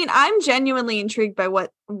 I mean, I'm genuinely intrigued by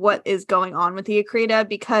what is going on with the Akrita,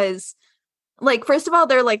 because like, first of all,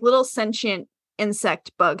 they're like little sentient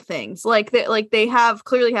insect bug things. Like they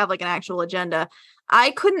clearly have like an actual agenda.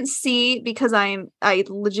 I couldn't see, because I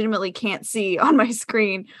legitimately can't see on my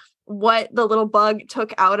screen what the little bug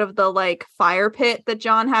took out of the like fire pit that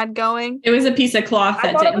John had going. It was a piece of cloth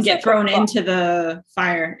that didn't get thrown into the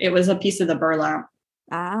fire. It was a piece of the burlap.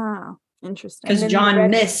 Ah, interesting. Because John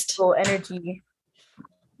missed energy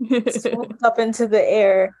swooped up into the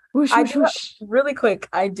air. Whoosh, whoosh, whoosh. Really quick,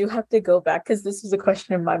 I do have to go back because this was a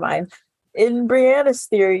question in my mind. In Brianna's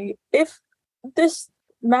theory, if this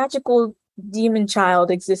magical demon child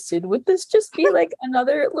existed, would this just be like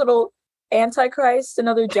another little Antichrist,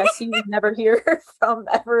 another Jesse we'd never hear from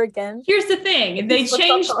ever again? Here's the thing, they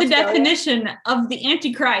changed the definition of the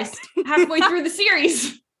Antichrist halfway through the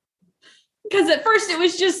series, because at first it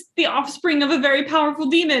was just the offspring of a very powerful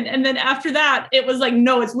demon, and then after that it was like,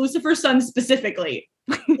 no, it's Lucifer's son specifically.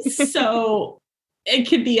 So it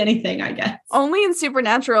could be anything, I guess. Only in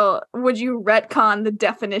Supernatural would you retcon the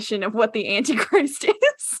definition of what the Antichrist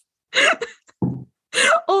is.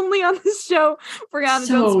 Only on this show. Brianna,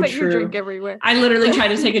 don't spit your drink everywhere. I literally tried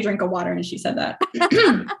to take a drink of water and she said that.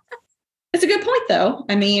 It's a good point, though.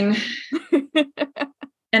 I mean,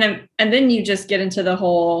 and then you just get into the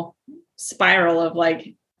whole spiral of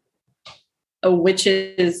like a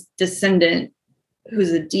witch's descendant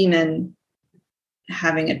who's a demon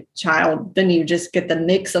having a child, then you just get the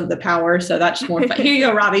mix of the power. So that's more fun. Here you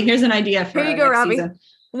go, Robbie. Here's an idea for Here you go, next Robbie. season.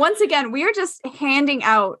 Once again, we are just handing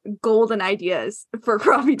out golden ideas for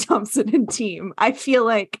Robbie Thompson and team. I feel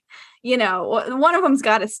like, you know, one of them's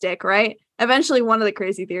got to stick, right? Eventually, one of the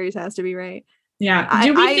crazy theories has to be right. Yeah.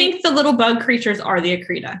 Do we think the little bug creatures are the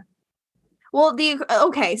Akrita? Well,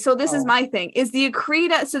 so this is my thing. Is the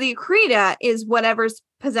Akrita, so the Akrita is whatever's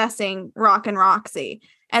possessing Rock and Roxy.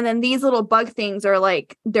 And then these little bug things are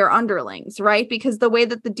like their underlings, right? Because the way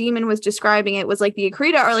that the demon was describing it was like the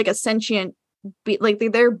Akrita are like a sentient, like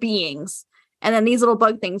they're beings. And then these little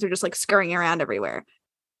bug things are just like scurrying around everywhere.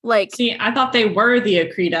 Like, see, I thought they were the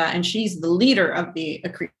Akrita and she's the leader of the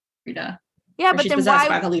Akrita. Yeah, but she's then possessed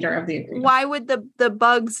by the leader of the Akrita. Why would the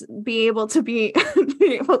bugs be able to be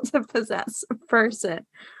able to possess a person?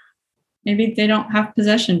 Maybe they don't have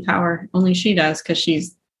possession power. Only she does because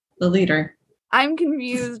she's the leader. I'm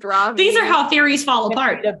confused, Robbie. These are how theories fall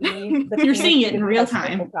apart. You're seeing it in real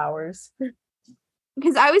time. Powers.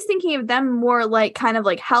 Because I was thinking of them more like kind of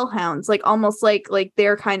like hellhounds, like almost like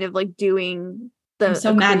they're kind of like doing the. I'm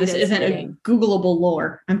so mad this isn't a Googleable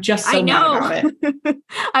lore. I'm just so mad about it.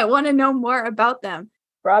 I want to know more about them.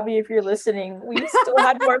 Robbie, if you're listening, we still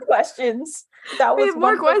had more questions. We have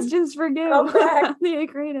more questions for Gil. The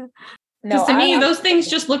Akrita. Because to me, those things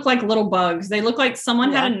just look like little bugs. They look like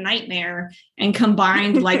someone had a nightmare and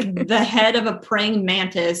combined like the head of a praying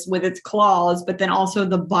mantis with its claws, but then also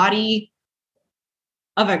the body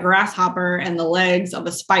of a grasshopper and the legs of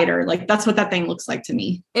a spider. Like that's what that thing looks like to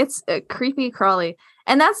me. It's a creepy crawly.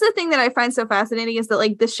 And that's the thing that I find so fascinating is that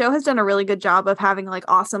like this show has done a really good job of having like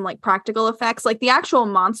awesome like practical effects. Like the actual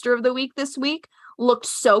monster of the week this week looked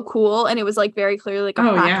so cool, and it was like very clearly like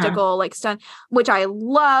a practical like stunt, which I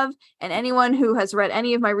love. And anyone who has read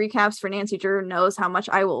any of my recaps for Nancy Drew knows how much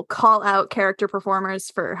I will call out character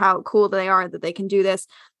performers for how cool they are that they can do this.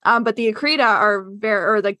 But the Akrita are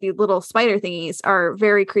or like the little spider thingies are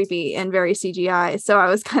very creepy and very CGI. So I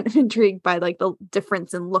was kind of intrigued by like the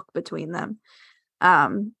difference in look between them.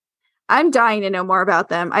 I'm dying to know more about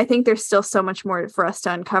them. I think there's still so much more for us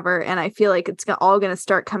to uncover, and I feel like it's all going to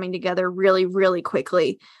start coming together really, really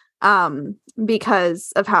quickly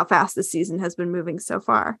because of how fast the season has been moving so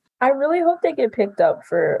far. I really hope they get picked up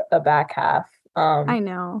for a back half. I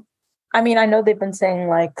know. I mean, I know they've been saying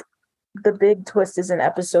like the big twist is in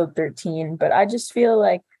episode 13, but I just feel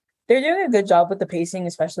like they're doing a good job with the pacing,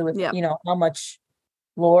 especially with, you know, how much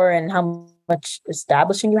lore and how much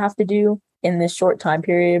establishing you have to do in this short time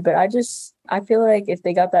period. But I feel like if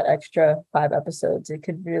they got that extra 5 episodes, it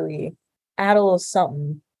could really add a little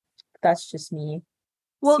something. That's just me.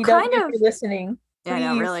 Well, CW, kind of if you're listening. Yeah, I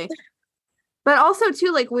know, really. But also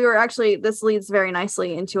too, like we were actually, this leads very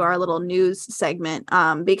nicely into our little news segment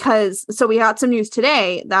because so we got some news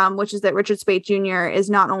today, which is that Richard Speight Jr. is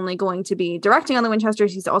not only going to be directing on the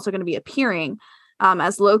Winchesters, he's also going to be appearing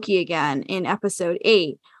as Loki again in episode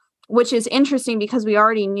 8. Which is interesting because we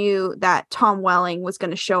already knew that Tom Welling was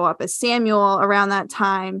going to show up as Samuel around that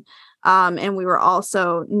time. And we were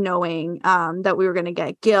also knowing that we were going to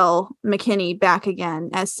get Gil McKinney back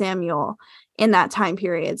again as Samuel in that time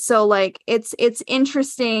period. So like, it's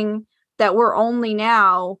interesting that we're only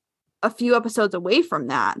now a few episodes away from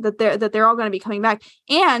that they're all going to be coming back,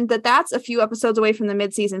 and that's a few episodes away from the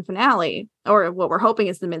mid-season finale, or what we're hoping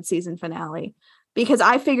is the mid-season finale, because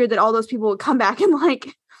I figured that all those people would come back in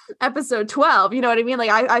like episode 12, you know what I mean? Like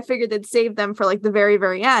I figured they'd save them for like the very,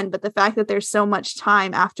 very end, but the fact that there's so much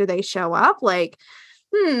time after they show up, like,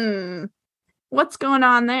 what's going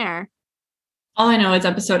on there? All I know is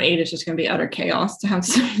episode 8 is just going to be utter chaos to have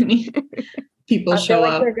so many people show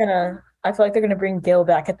up. I feel like they're gonna bring Gil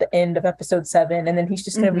back at the end of episode 7, and then he's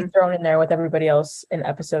just gonna be thrown in there with everybody else in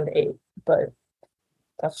episode 8. But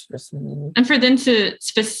that's just me. And for them to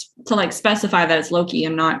like specify that it's Loki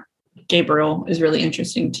and not Gabriel is really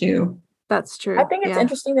interesting too. That's true. I think it's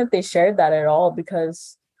interesting that they shared that at all,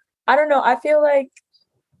 because I don't know, I feel like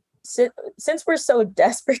since we're so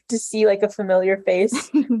desperate to see like a familiar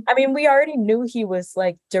face, I mean, we already knew he was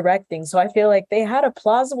like directing, so I feel like they had a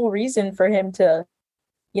plausible reason for him to,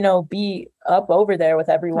 you know, be up over there with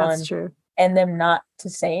everyone. That's true. And them not to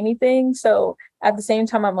say anything. So at the same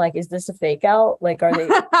time, I'm like, is this a fake out? Like, are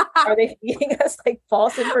they feeding us like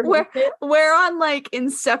false information? We're on like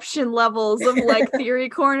Inception levels of like Theory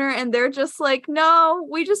Corner, and they're just like, no,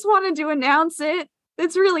 we just wanted to announce it.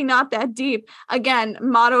 It's really not that deep. Again,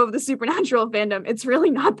 motto of the Supernatural fandom. It's really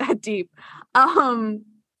not that deep. But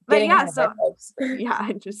yeah, so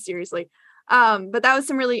yeah, just seriously. But that was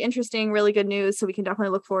some really interesting, really good news. So we can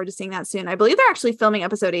definitely look forward to seeing that soon. I believe they're actually filming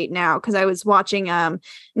episode 8 now, because I was watching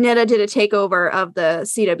Nita did a takeover of the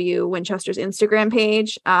CW Winchester's Instagram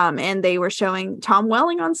page, and they were showing Tom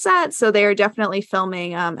Welling on set. So they are definitely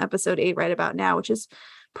filming episode 8 right about now, which is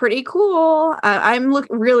pretty cool. I'm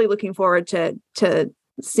really looking forward to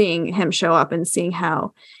seeing him show up and seeing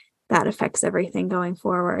how that affects everything going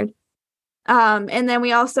forward. And then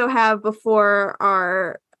we also have, before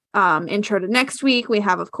our intro to next week, we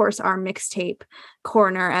have, of course, our mixtape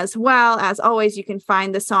corner as well. As always, you can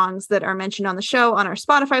find the songs that are mentioned on the show on our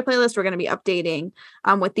Spotify playlist. We're going to be updating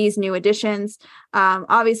with these new additions.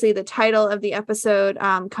 Obviously, the title of the episode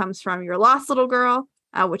comes from Your Lost Little Girl,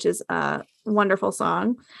 which is a wonderful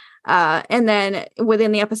song. And then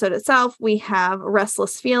within the episode itself, we have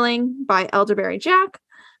Restless Feeling by Elderberry Jack.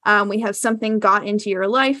 We have Something Got Into Your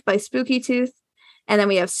Life by Spooky Tooth. And then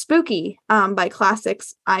we have Spooky by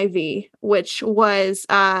Classics Ivy, which was,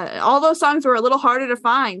 all those songs were a little harder to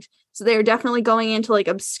find. So they're definitely going into like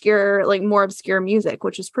obscure, like more obscure music,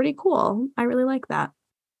 which is pretty cool. I really like that.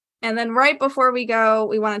 And then right before we go,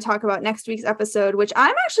 we want to talk about next week's episode, which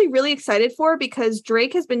I'm actually really excited for, because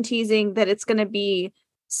Drake has been teasing that it's going to be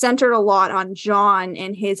centered a lot on John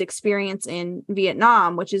and his experience in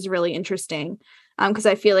Vietnam, which is really interesting. Because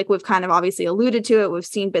I feel like we've kind of obviously alluded to it. We've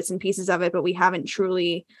seen bits and pieces of it, but we haven't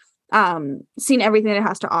truly seen everything that it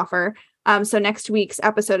has to offer. So next week's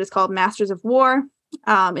episode is called Masters of War.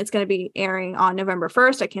 It's going to be airing on November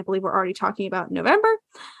 1st. I can't believe we're already talking about November.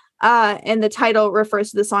 And the title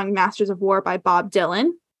refers to the song Masters of War by Bob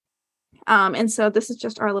Dylan. And so this is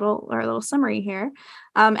just our little summary here.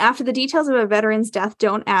 After the details of a veteran's death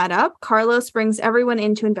don't add up, Carlos brings everyone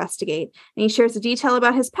in to investigate, and he shares a detail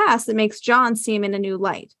about his past that makes John see him in a new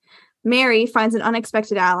light. Mary finds an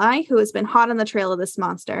unexpected ally who has been hot on the trail of this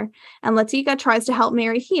monster, and Latika tries to help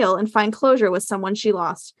Mary heal and find closure with someone she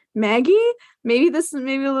lost. Maggie? Maybe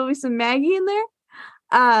there'll be some Maggie in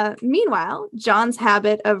there? Meanwhile, John's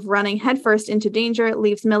habit of running headfirst into danger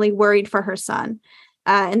leaves Millie worried for her son.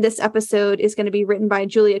 And this episode is going to be written by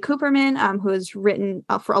Julia Cooperman, who has written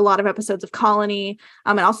for a lot of episodes of Colony,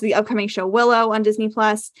 and also the upcoming show Willow on Disney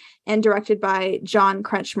Plus, and directed by John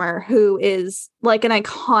Kretschmer, who is like an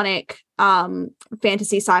iconic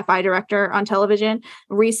fantasy sci-fi director on television.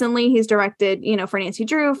 Recently, he's directed, for Nancy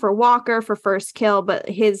Drew, for Walker, for First Kill, but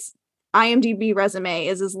his IMDb resume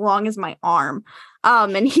is as long as my arm.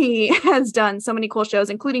 And he has done so many cool shows,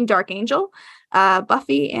 including Dark Angel,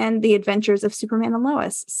 Buffy, and The Adventures of Superman and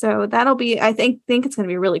Lois. So that'll be, I think it's going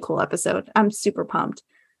to be a really cool episode. I'm super pumped.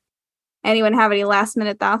 Anyone have any last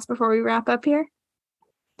minute thoughts before we wrap up here?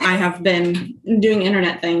 I have been doing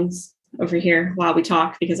internet things over here while we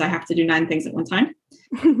talk, because I have to do 9 things at one time.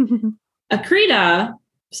 Akrita,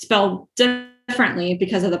 spelled differently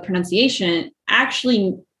because of the pronunciation,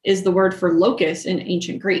 actually is the word for locust in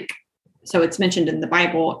ancient Greek. So it's mentioned in the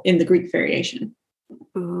Bible in the Greek variation.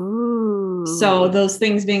 Ooh. So those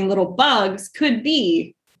things being little bugs could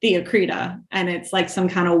be the Akrita. And it's like some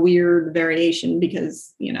kind of weird variation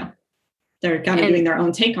because, they're kind of doing their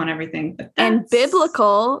own take on everything. And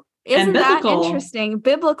biblical. Isn't that interesting?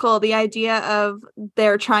 Biblical, the idea of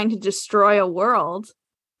they're trying to destroy a world.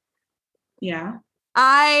 Yeah.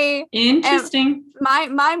 Interesting.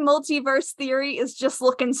 My multiverse theory is just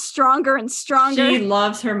looking stronger and stronger. She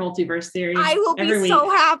loves her multiverse theory. I will be so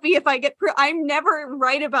happy if I get I'm never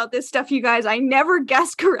right about this stuff, you guys. I never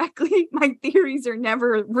guess correctly. My theories are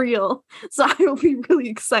never real. So I will be really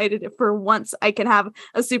excited if for once I can have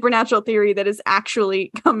a supernatural theory that is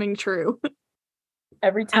actually coming true.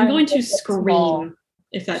 Every time I'm going to scream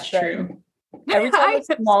if that's true. Every time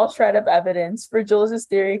a small shred of evidence for Jules'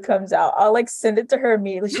 theory comes out, I'll send it to her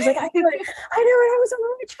immediately. She's like, I knew it. I was on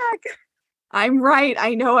the right track. I'm right.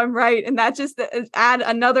 I know I'm right. And that just add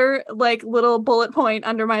another little bullet point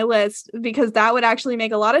under my list, because that would actually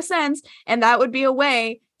make a lot of sense. And that would be a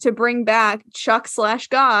way to bring back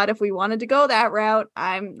Chuck/God if we wanted to go that route.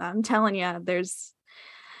 I'm telling you, there's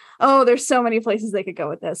so many places they could go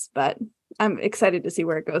with this, but I'm excited to see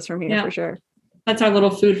where it goes from here for sure. That's our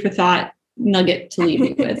little food for thought nugget to leave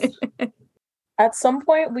you with. At some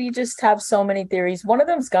point, we just have so many theories. One of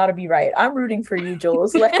them's got to be right. I'm rooting for you,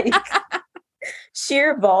 Jules.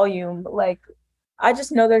 Sheer volume. I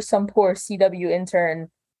just know there's some poor CW intern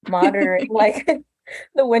monitoring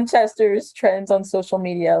the Winchesters trends on social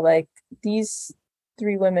media. These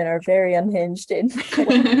 3 women are very unhinged in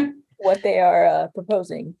what they are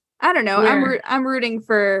proposing. I don't know. I'm rooting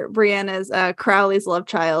for Brianna's Crowley's love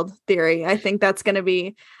child theory. I think that's going to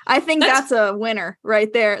be. That's a winner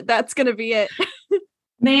right there. That's going to be it.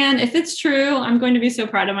 Man, if it's true, I'm going to be so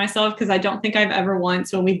proud of myself because I don't think I've ever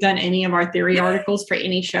once, when we've done any of our theory articles for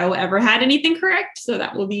any show, ever had anything correct. So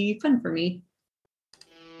that will be fun for me.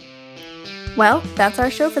 Well, that's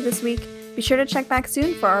our show for this week. Be sure to check back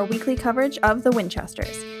soon for our weekly coverage of the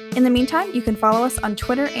Winchesters. In the meantime, you can follow us on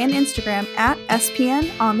Twitter and Instagram at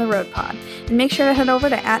SPNOnTheRoadPod. And make sure to head over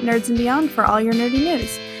to @NerdsAndBeyond for all your nerdy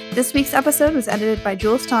news. This week's episode was edited by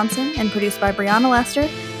Jules Thompson and produced by Brianna Lester,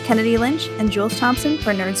 Kennedy Lynch, and Jules Thompson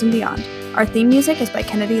for Nerds and Beyond. Our theme music is by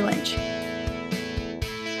Kennedy Lynch.